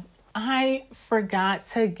 "Oh, I forgot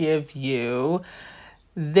to give you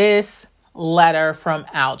this letter from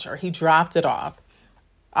Alger. He dropped it off.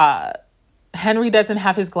 Henry doesn't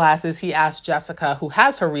have his glasses. He asked Jessica, who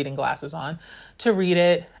has her reading glasses on, to read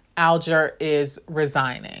it. Alger is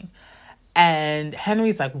resigning." And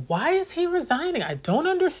Henry's like, "Why is he resigning? I don't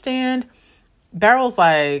understand." Beryl's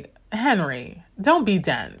like, "Henry, don't be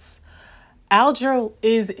dense. Alger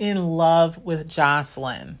is in love with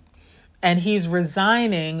Jocelyn, and he's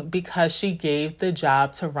resigning because she gave the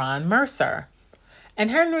job to Ron Mercer." And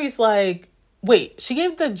Henry's like, "Wait, she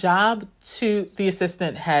gave the job to the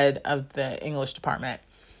assistant head of the English department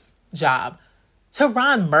job to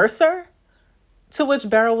Ron Mercer?" To which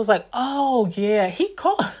Beryl was like, "Oh, yeah, he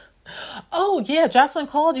called. Oh, yeah, Jocelyn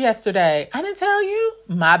called yesterday. I didn't tell you?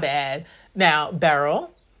 My bad." Now,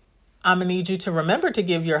 Beryl, I'm going to need you to remember to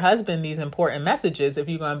give your husband these important messages if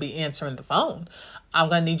you're going to be answering the phone. I'm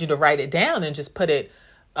going to need you to write it down and just put it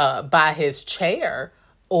by his chair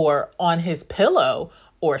or on his pillow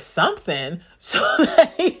or something so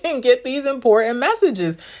that he can get these important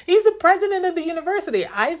messages. He's the president of the university.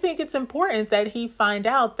 I think it's important that he find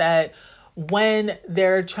out that when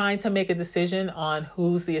they're trying to make a decision on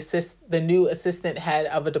who's the new assistant head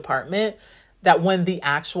of a department, that when the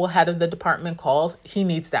actual head of the department calls, he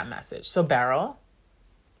needs that message. So Beryl,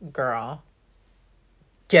 girl,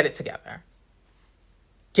 get it together.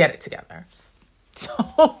 Get it together.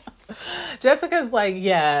 So Jessica's like,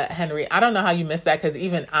 "Yeah, Henry, I don't know how you missed that because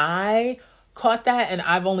even I caught that and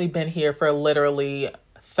I've only been here for literally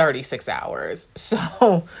 36 hours.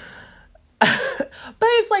 So, but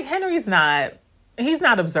it's like he's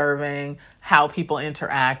not observing how people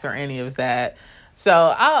interact or any of that.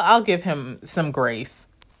 So I'll give him some grace.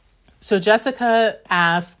 So Jessica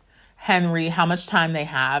asks Henry how much time they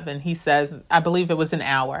have. And he says, I believe it was an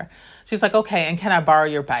hour. She's like, "Okay, and can I borrow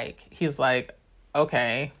your bike?" He's like,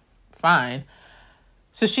 "Okay, fine."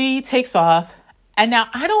 So she takes off. And now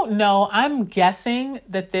I don't know. I'm guessing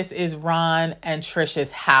that this is Ron and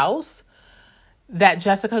Trish's house that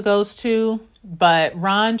Jessica goes to. But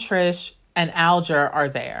Ron, Trish, and Alger are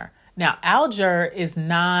there. Now, Alger is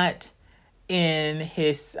not in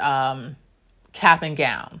his cap and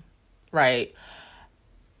gown, right?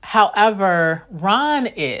 However, Ron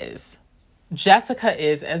is. Jessica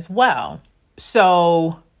is as well.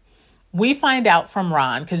 So we find out from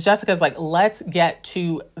Ron, because Jessica's like, "Let's get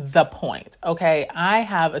to the point, okay? I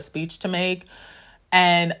have a speech to make,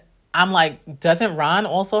 and I'm like, doesn't Ron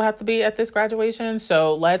also have to be at this graduation?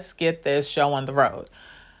 So let's get this show on the road.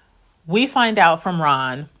 We find out from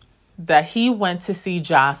Ron that he went to see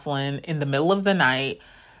Jocelyn in the middle of the night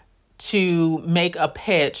to make a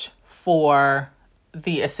pitch for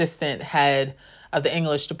the assistant head of the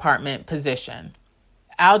English department position.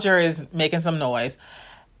 Alger is making some noise,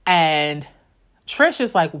 and Trish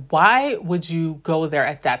is like, why would you go there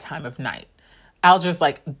at that time of night? Alger's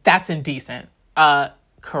like, that's indecent.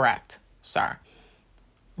 Correct, sir.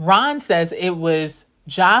 Ron says it was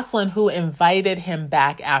Jocelyn who invited him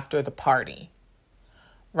back after the party,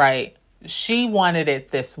 right? She wanted it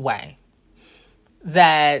this way.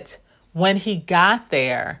 That when he got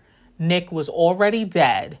there, Nick was already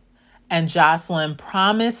dead, and Jocelyn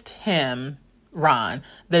promised him, Ron,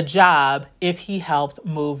 the job if he helped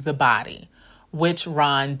move the body, which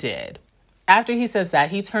Ron did. After he says that,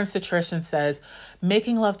 he turns to Trish and says,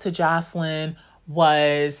 making love to Jocelyn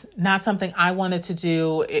was not something I wanted to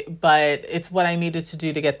do, but it's what I needed to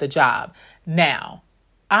do to get the job. Now,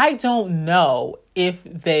 I don't know if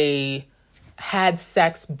they had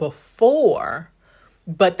sex before,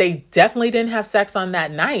 but they definitely didn't have sex on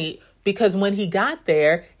that night, because when he got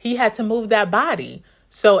there, he had to move that body.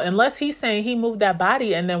 So unless he's saying he moved that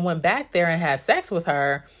body and then went back there and had sex with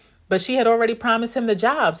her, but she had already promised him the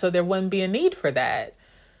job, so there wouldn't be a need for that.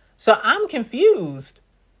 So I'm confused.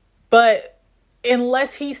 But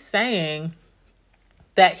unless he's saying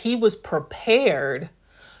that he was prepared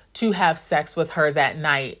to have sex with her that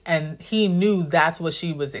night and he knew that's what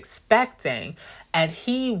she was expecting, and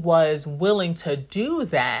he was willing to do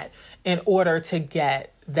that in order to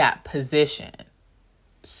get that position.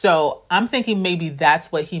 So I'm thinking maybe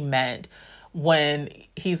that's what he meant when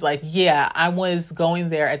he's like, yeah, I was going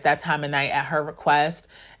there at that time of night at her request,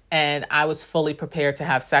 and I was fully prepared to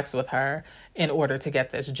have sex with her in order to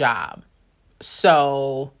get this job.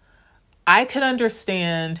 So I could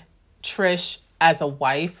understand Trish as a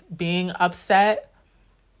wife being upset,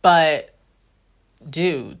 but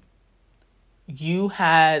dude, you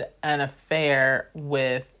had an affair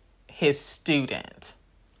with his student.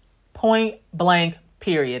 Point blank,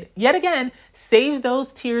 period. Yet again, save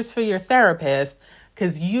those tears for your therapist,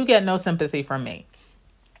 because you get no sympathy from me.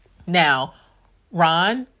 Now,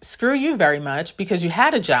 Ron, screw you very much, because you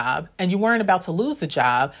had a job and you weren't about to lose the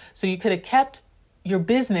job, so you could have kept your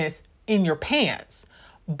business in your pants,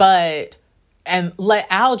 and let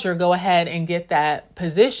Alger go ahead and get that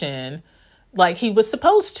position like he was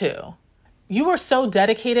supposed to. You were so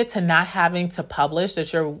dedicated to not having to publish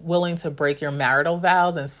that you're willing to break your marital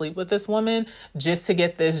vows and sleep with this woman just to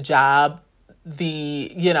get this job,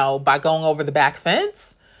 by going over the back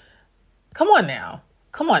fence. Come on now.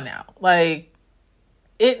 Like,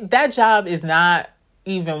 that job is not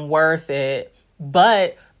even worth it,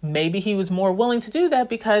 but maybe he was more willing to do that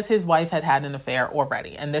because his wife had an affair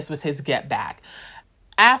already, and this was his get back.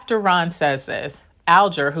 After Ron says this,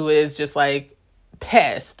 Alger, who is just like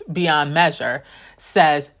pissed beyond measure,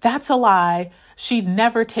 says, that's a lie. She'd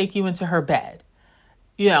never take you into her bed.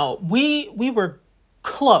 We were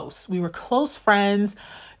close. We were close friends,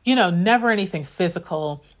 never anything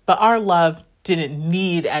physical, but our love didn't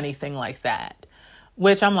need anything like that.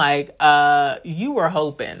 Which I'm like, you were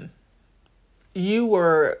hoping. You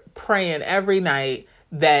were praying every night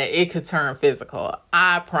that it could turn physical.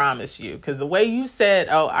 I promise you. Because the way you said,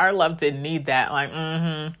 oh, our love didn't need that.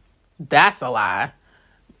 Like, that's a lie.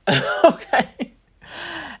 Okay.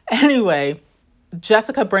 Anyway,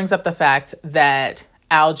 Jessica brings up the fact that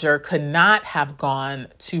Alger could not have gone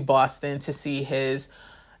to Boston to see his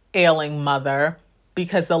ailing mother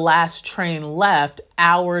because the last train left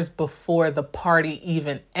hours before the party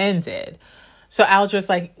even ended. So Alger's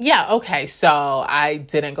like, yeah, okay, so I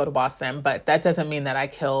didn't go to Boston, but that doesn't mean that I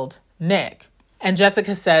killed Nick. And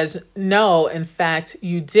Jessica says, no, in fact,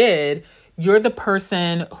 you did. You're the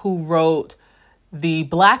person who wrote the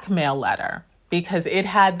blackmail letter because it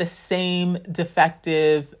had the same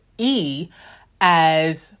defective E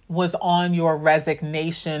as was on your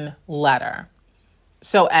resignation letter.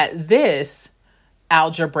 So at this,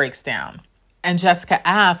 Alger breaks down. And Jessica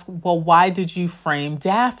asks, well, why did you frame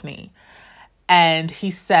Daphne? And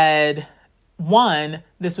he said, one,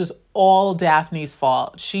 this was all Daphne's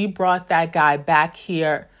fault. She brought that guy back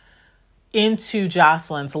here into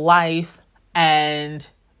Jocelyn's life and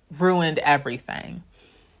ruined everything.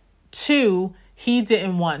 Two, he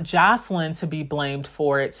didn't want Jocelyn to be blamed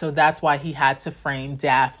for it, so that's why he had to frame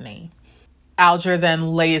Daphne. Alger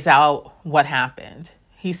then lays out what happened.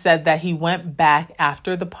 He said that he went back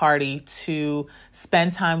after the party to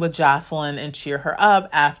spend time with Jocelyn and cheer her up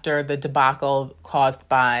after the debacle caused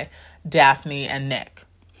by Daphne and Nick.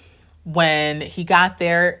 When he got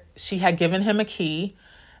there, she had given him a key,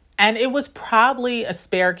 and it was probably a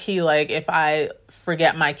spare key. Like, if I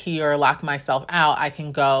forget my key or lock myself out, I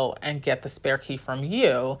can go and get the spare key from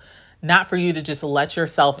you. Not for you to just let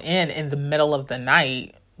yourself in the middle of the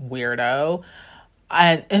night, weirdo.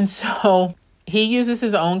 And so he uses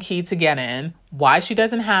his own key to get in. Why she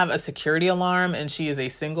doesn't have a security alarm and she is a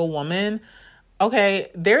single woman? Okay,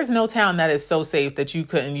 there's no town that is so safe that you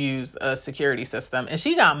couldn't use a security system. And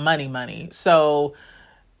she got money. So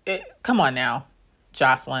come on now,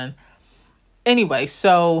 Jocelyn. Anyway,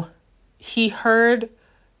 so he heard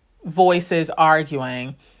voices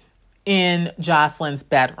arguing in Jocelyn's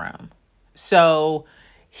bedroom. So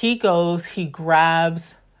he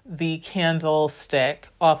grabs the candlestick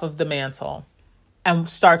off of the mantle and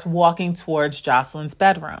starts walking towards Jocelyn's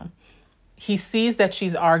bedroom. He sees that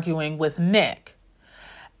she's arguing with Nick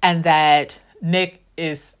and that Nick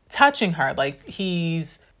is touching her. Like,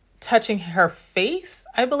 he's touching her face,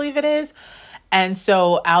 I believe it is. And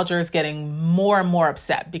so Alger is getting more and more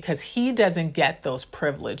upset because he doesn't get those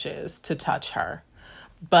privileges to touch her.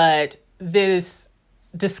 But this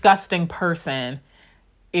disgusting person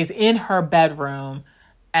is in her bedroom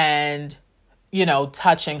and,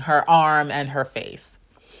 touching her arm and her face.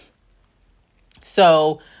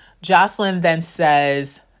 So Jocelyn then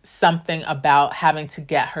says something about having to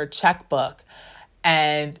get her checkbook,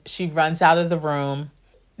 and she runs out of the room.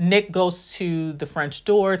 Nick goes to the French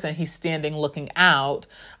doors and he's standing looking out,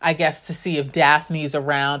 I guess, to see if Daphne's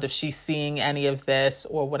around, if she's seeing any of this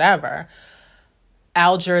or whatever.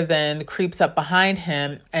 Alger then creeps up behind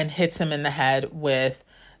him and hits him in the head with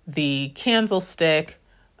the candlestick,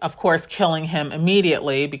 of course, killing him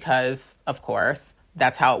immediately because, of course,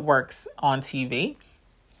 that's how it works on TV.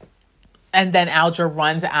 And then Alger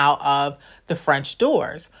runs out of the French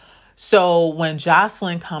doors. So when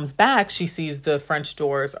Jocelyn comes back, she sees the French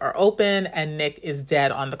doors are open and Nick is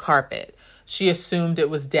dead on the carpet. She assumed it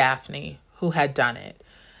was Daphne who had done it.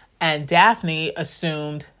 And Daphne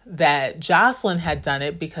assumed that Jocelyn had done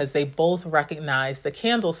it because they both recognized the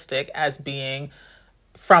candlestick as being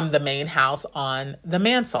from the main house on the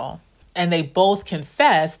mantle. And they both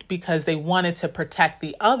confessed because they wanted to protect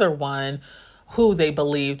the other one who they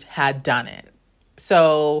believed had done it.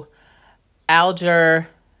 So Alger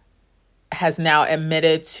has now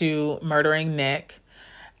admitted to murdering Nick.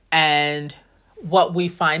 And what we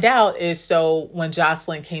find out is, so when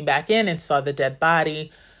Jocelyn came back in and saw the dead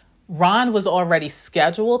body, Ron was already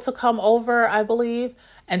scheduled to come over, I believe.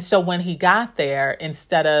 And so when he got there,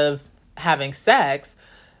 instead of having sex,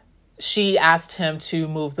 she asked him to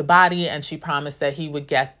move the body, and she promised that he would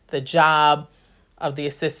get the job of the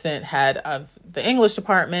assistant head of the English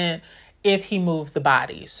department if he moved the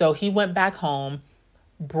body. So he went back home,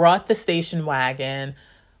 brought the station wagon,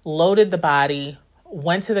 loaded the body,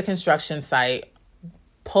 went to the construction site,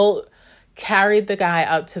 carried the guy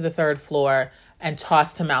up to the third floor, and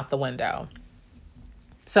tossed him out the window.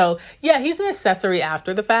 So yeah, he's an accessory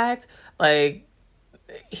after the fact. Like,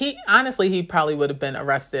 he probably would have been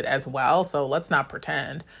arrested as well. So let's not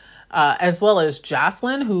pretend. As well as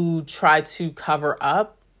Jocelyn, who tried to cover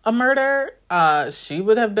up a murder. She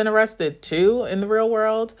would have been arrested too in the real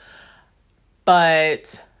world.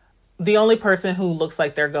 But the only person who looks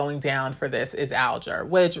like they're going down for this is Alger,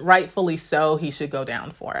 which rightfully so, he should go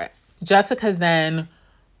down for it. Jessica then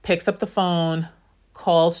picks up the phone,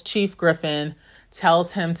 calls Chief Griffin,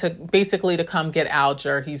 tells him to come get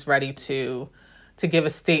Alger. He's ready to give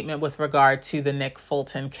a statement with regard to the Nick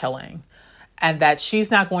Fulton killing, and that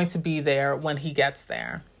she's not going to be there when he gets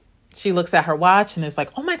there. She looks at her watch and is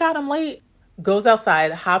like, oh my God, I'm late. Goes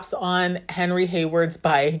outside, hops on Henry Hayward's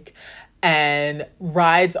bike, and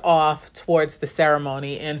rides off towards the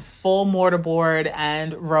ceremony in full mortarboard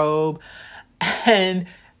and robe and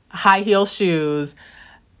high heel shoes.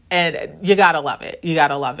 And you gotta love it. You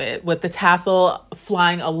gotta love it. With the tassel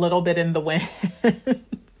flying a little bit in the wind.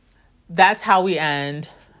 That's how we end,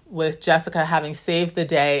 with Jessica having saved the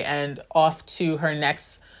day and off to her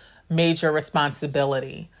next major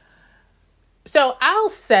responsibility. So I'll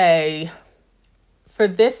say for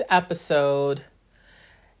this episode,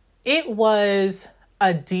 it was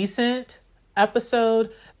a decent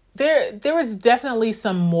episode. There was definitely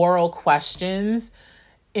some moral questions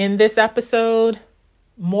in this episode,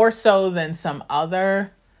 more so than some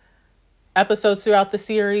other episodes throughout the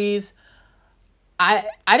series.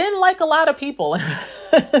 I didn't like a lot of people.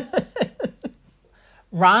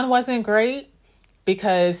 Ron wasn't great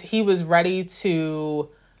because he was ready to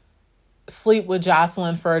sleep with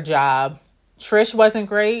Jocelyn for a job. Trish wasn't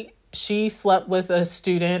great. She slept with a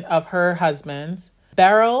student of her husband's.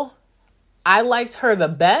 Beryl, I liked her the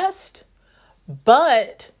best,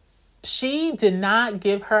 but she did not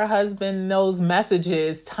give her husband those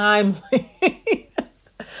messages timely,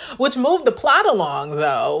 which moved the plot along,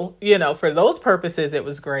 though. For those purposes, it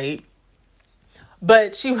was great.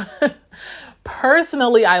 But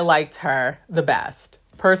personally, I liked her the best.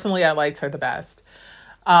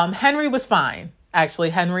 Henry was fine. Actually,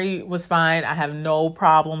 Henry was fine. I have no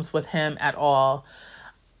problems with him at all.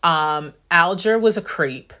 Alger was a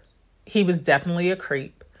creep. He was definitely a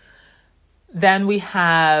creep. Then we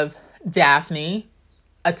have Daphne,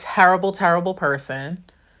 a terrible, terrible person.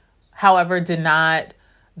 However, did not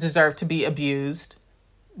deserve to be abused.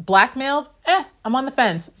 Blackmailed? I'm on the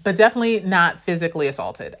fence, but definitely not physically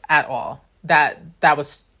assaulted at all. That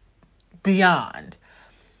was beyond.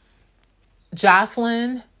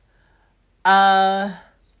 Jocelyn, I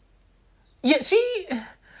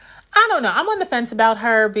don't know. I'm on the fence about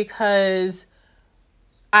her because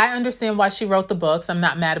I understand why she wrote the books. I'm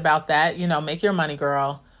not mad about that. Make your money,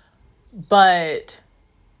 girl. But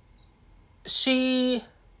she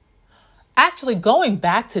actually, going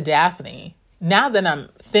back to Daphne, now that I'm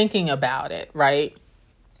thinking about it, right?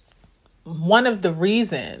 One of the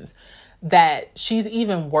reasons that she's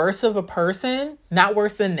even worse of a person, not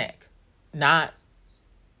worse than Nick,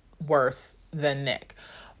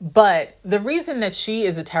 but the reason that she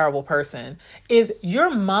is a terrible person is your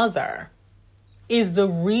mother is the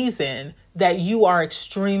reason that you are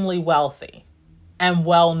extremely wealthy and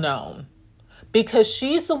well known, because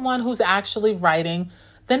she's the one who's actually writing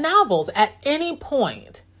the novels. At any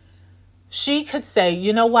point, she could say,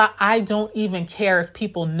 you know what? I don't even care if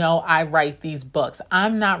people know I write these books.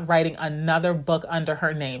 I'm not writing another book under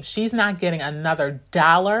her name. She's not getting another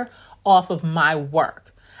dollar off of my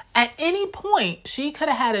work. At any point, she could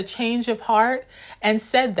have had a change of heart and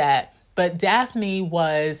said that. But Daphne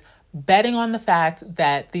was betting on the fact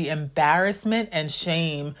that the embarrassment and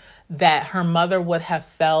shame that her mother would have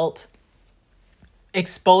felt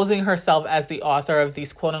exposing herself as the author of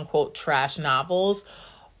these quote unquote trash novels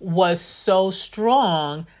was so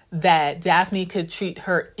strong that Daphne could treat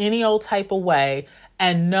her any old type of way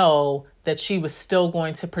and know that she was still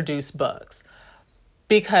going to produce books.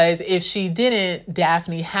 Because if she didn't,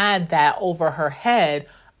 Daphne had that over her head.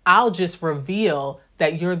 I'll just reveal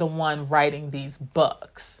that you're the one writing these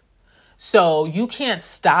books. So you can't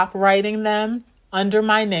stop writing them under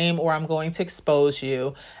my name or I'm going to expose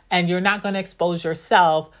you. And you're not going to expose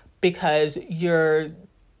yourself because you're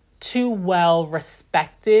too well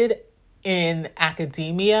respected in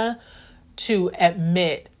academia to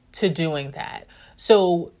admit to doing that.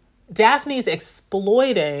 So Daphne's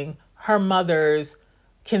exploiting her mother's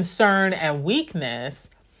concern and weakness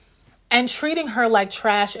and treating her like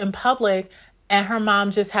trash in public, and her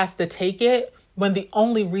mom just has to take it when the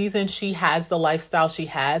only reason she has the lifestyle she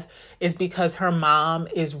has is because her mom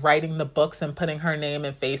is writing the books and putting her name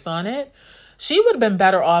and face on it. She would have been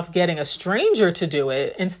better off getting a stranger to do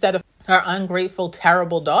it instead of her ungrateful,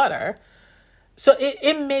 terrible daughter. So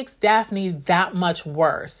it makes Daphne that much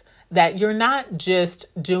worse that you're not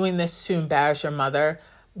just doing this to embarrass your mother,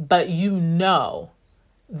 but you know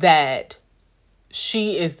that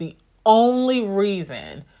she is the only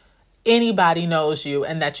reason anybody knows you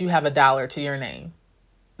and that you have $1 to your name.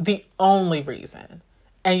 The only reason.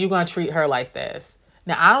 And you're going to treat her like this.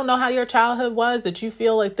 Now, I don't know how your childhood was that you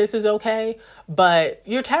feel like this is okay, but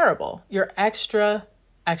you're terrible. You're extra,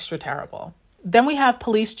 extra terrible. Then we have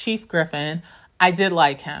Police Chief Griffin. I did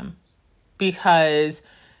like him because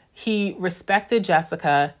he respected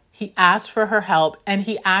Jessica. He asked for her help and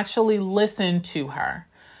he actually listened to her.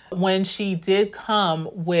 When she did come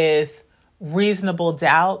with reasonable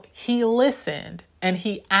doubt, he listened and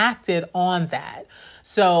he acted on that.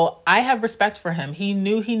 So I have respect for him. He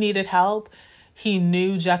knew he needed help. He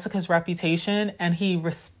knew Jessica's reputation and he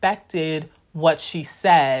respected what she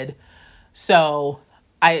said. So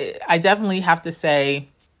I definitely have to say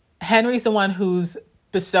Henry's the one who's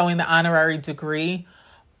bestowing the honorary degree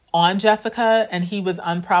on Jessica and he was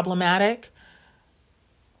unproblematic.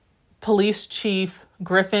 Police Chief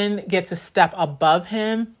Griffin gets a step above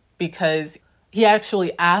him because he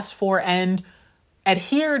actually asked for and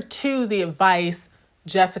adhered to the advice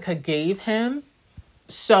Jessica gave him.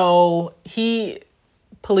 So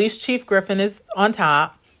Police Chief Griffin is on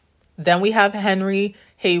top. Then we have Henry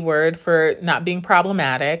Hayward for not being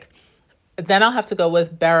problematic. Then I'll have to go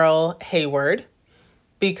with Beryl Hayward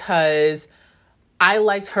because I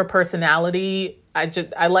liked her personality.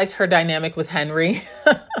 I liked her dynamic with Henry.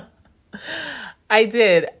 I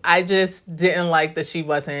did. I just didn't like that she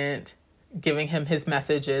wasn't giving him his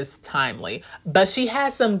messages timely. But she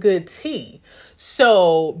has some good tea.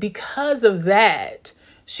 So because of that,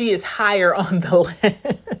 she is higher on the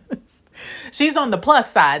list. She's on the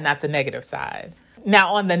plus side, not the negative side.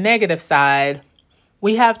 Now, on the negative side,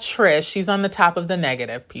 we have Trish. She's on the top of the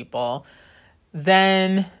negative people.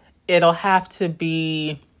 Then it'll have to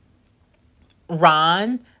be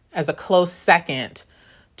Ron as a close second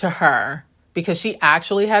to her because she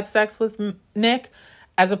actually had sex with Nick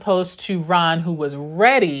as opposed to Ron, who was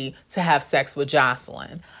ready to have sex with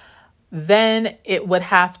Jocelyn. Then it would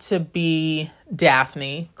have to be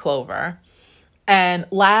Daphne, Clover. And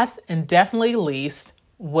last and definitely least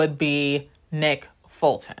would be Nick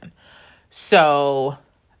Fulton. So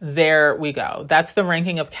there we go. That's the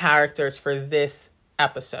ranking of characters for this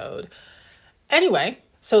episode. Anyway,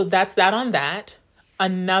 so that's that on that.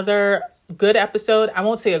 Another good episode. I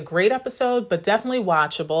won't say a great episode, but definitely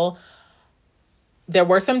watchable. There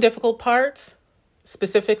were some difficult parts,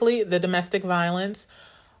 specifically the domestic violence.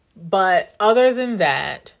 But other than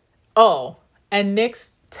that, and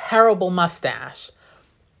Nick's terrible mustache.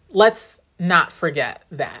 Let's not forget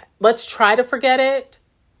that. Let's try to forget it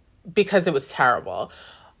because it was terrible.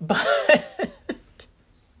 But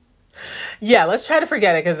yeah, let's try to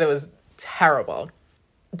forget it because it was terrible.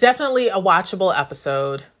 Definitely a watchable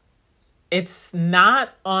episode. It's not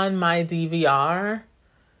on my DVR,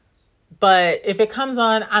 but if it comes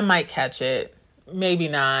on, I might catch it. Maybe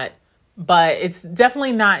not. But it's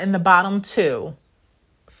definitely not in the bottom 2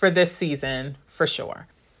 for this season, for sure.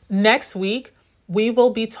 Next week, we will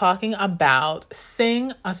be talking about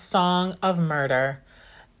Sing a Song of Murder.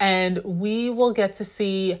 And we will get to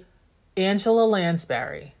see Angela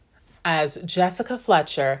Lansbury as Jessica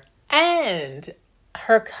Fletcher and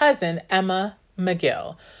her cousin, Emma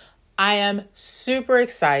McGill. I am super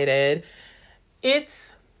excited.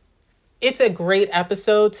 It's a great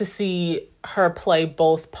episode to see her play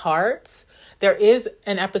both parts. There is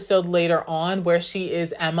an episode later on where she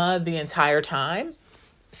is Emma the entire time.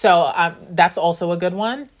 So that's also a good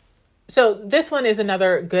one. So this one is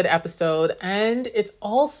another good episode. And it's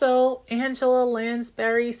also Angela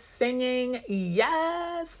Lansbury singing.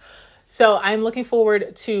 Yes. So I'm looking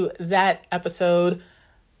forward to that episode.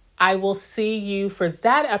 I will see you for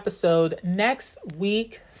that episode next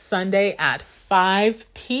week, Sunday at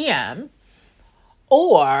 5 p.m.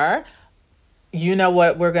 Or, you know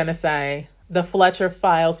what we're going to say, the Fletcher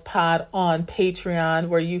Files pod on Patreon,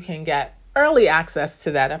 where you can get early access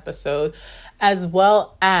to that episode, as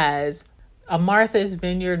well as a Martha's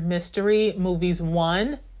Vineyard Mystery, Movies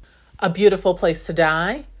 1, A Beautiful Place to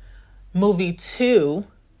Die, Movie 2,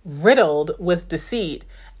 Riddled with Deceit,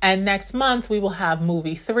 and next month we will have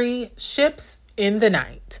Movie 3, Ships in the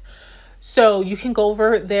Night. So you can go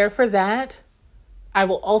over there for that. I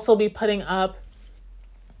will also be putting up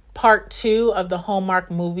part 2 of the Hallmark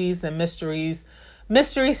Movies and Mystery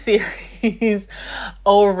Series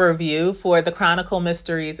overview for the Chronicle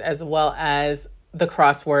Mysteries as well as the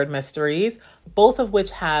Crossword Mysteries, both of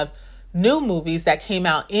which have new movies that came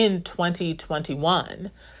out in 2021.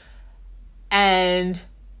 And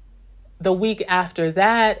the week after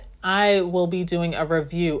that, I will be doing a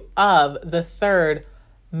review of the 3rd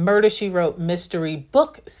Murder, She Wrote mystery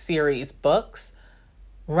book series books,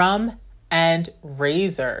 Rum and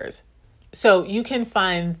Razors. So you can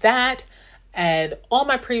find that and all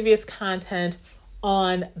my previous content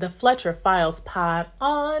on the Fletcher Files pod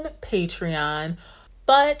on Patreon.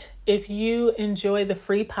 But if you enjoy the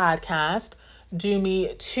free podcast, do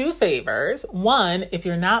me 2 favors. 1, if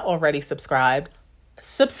you're not already subscribed,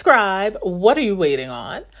 subscribe. What are you waiting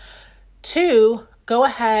on? 2, go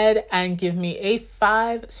ahead and give me a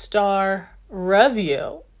 5-star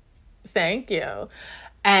review. Thank you.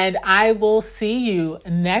 And I will see you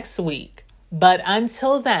next week. But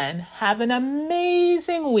until then, have an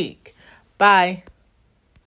amazing week. Bye.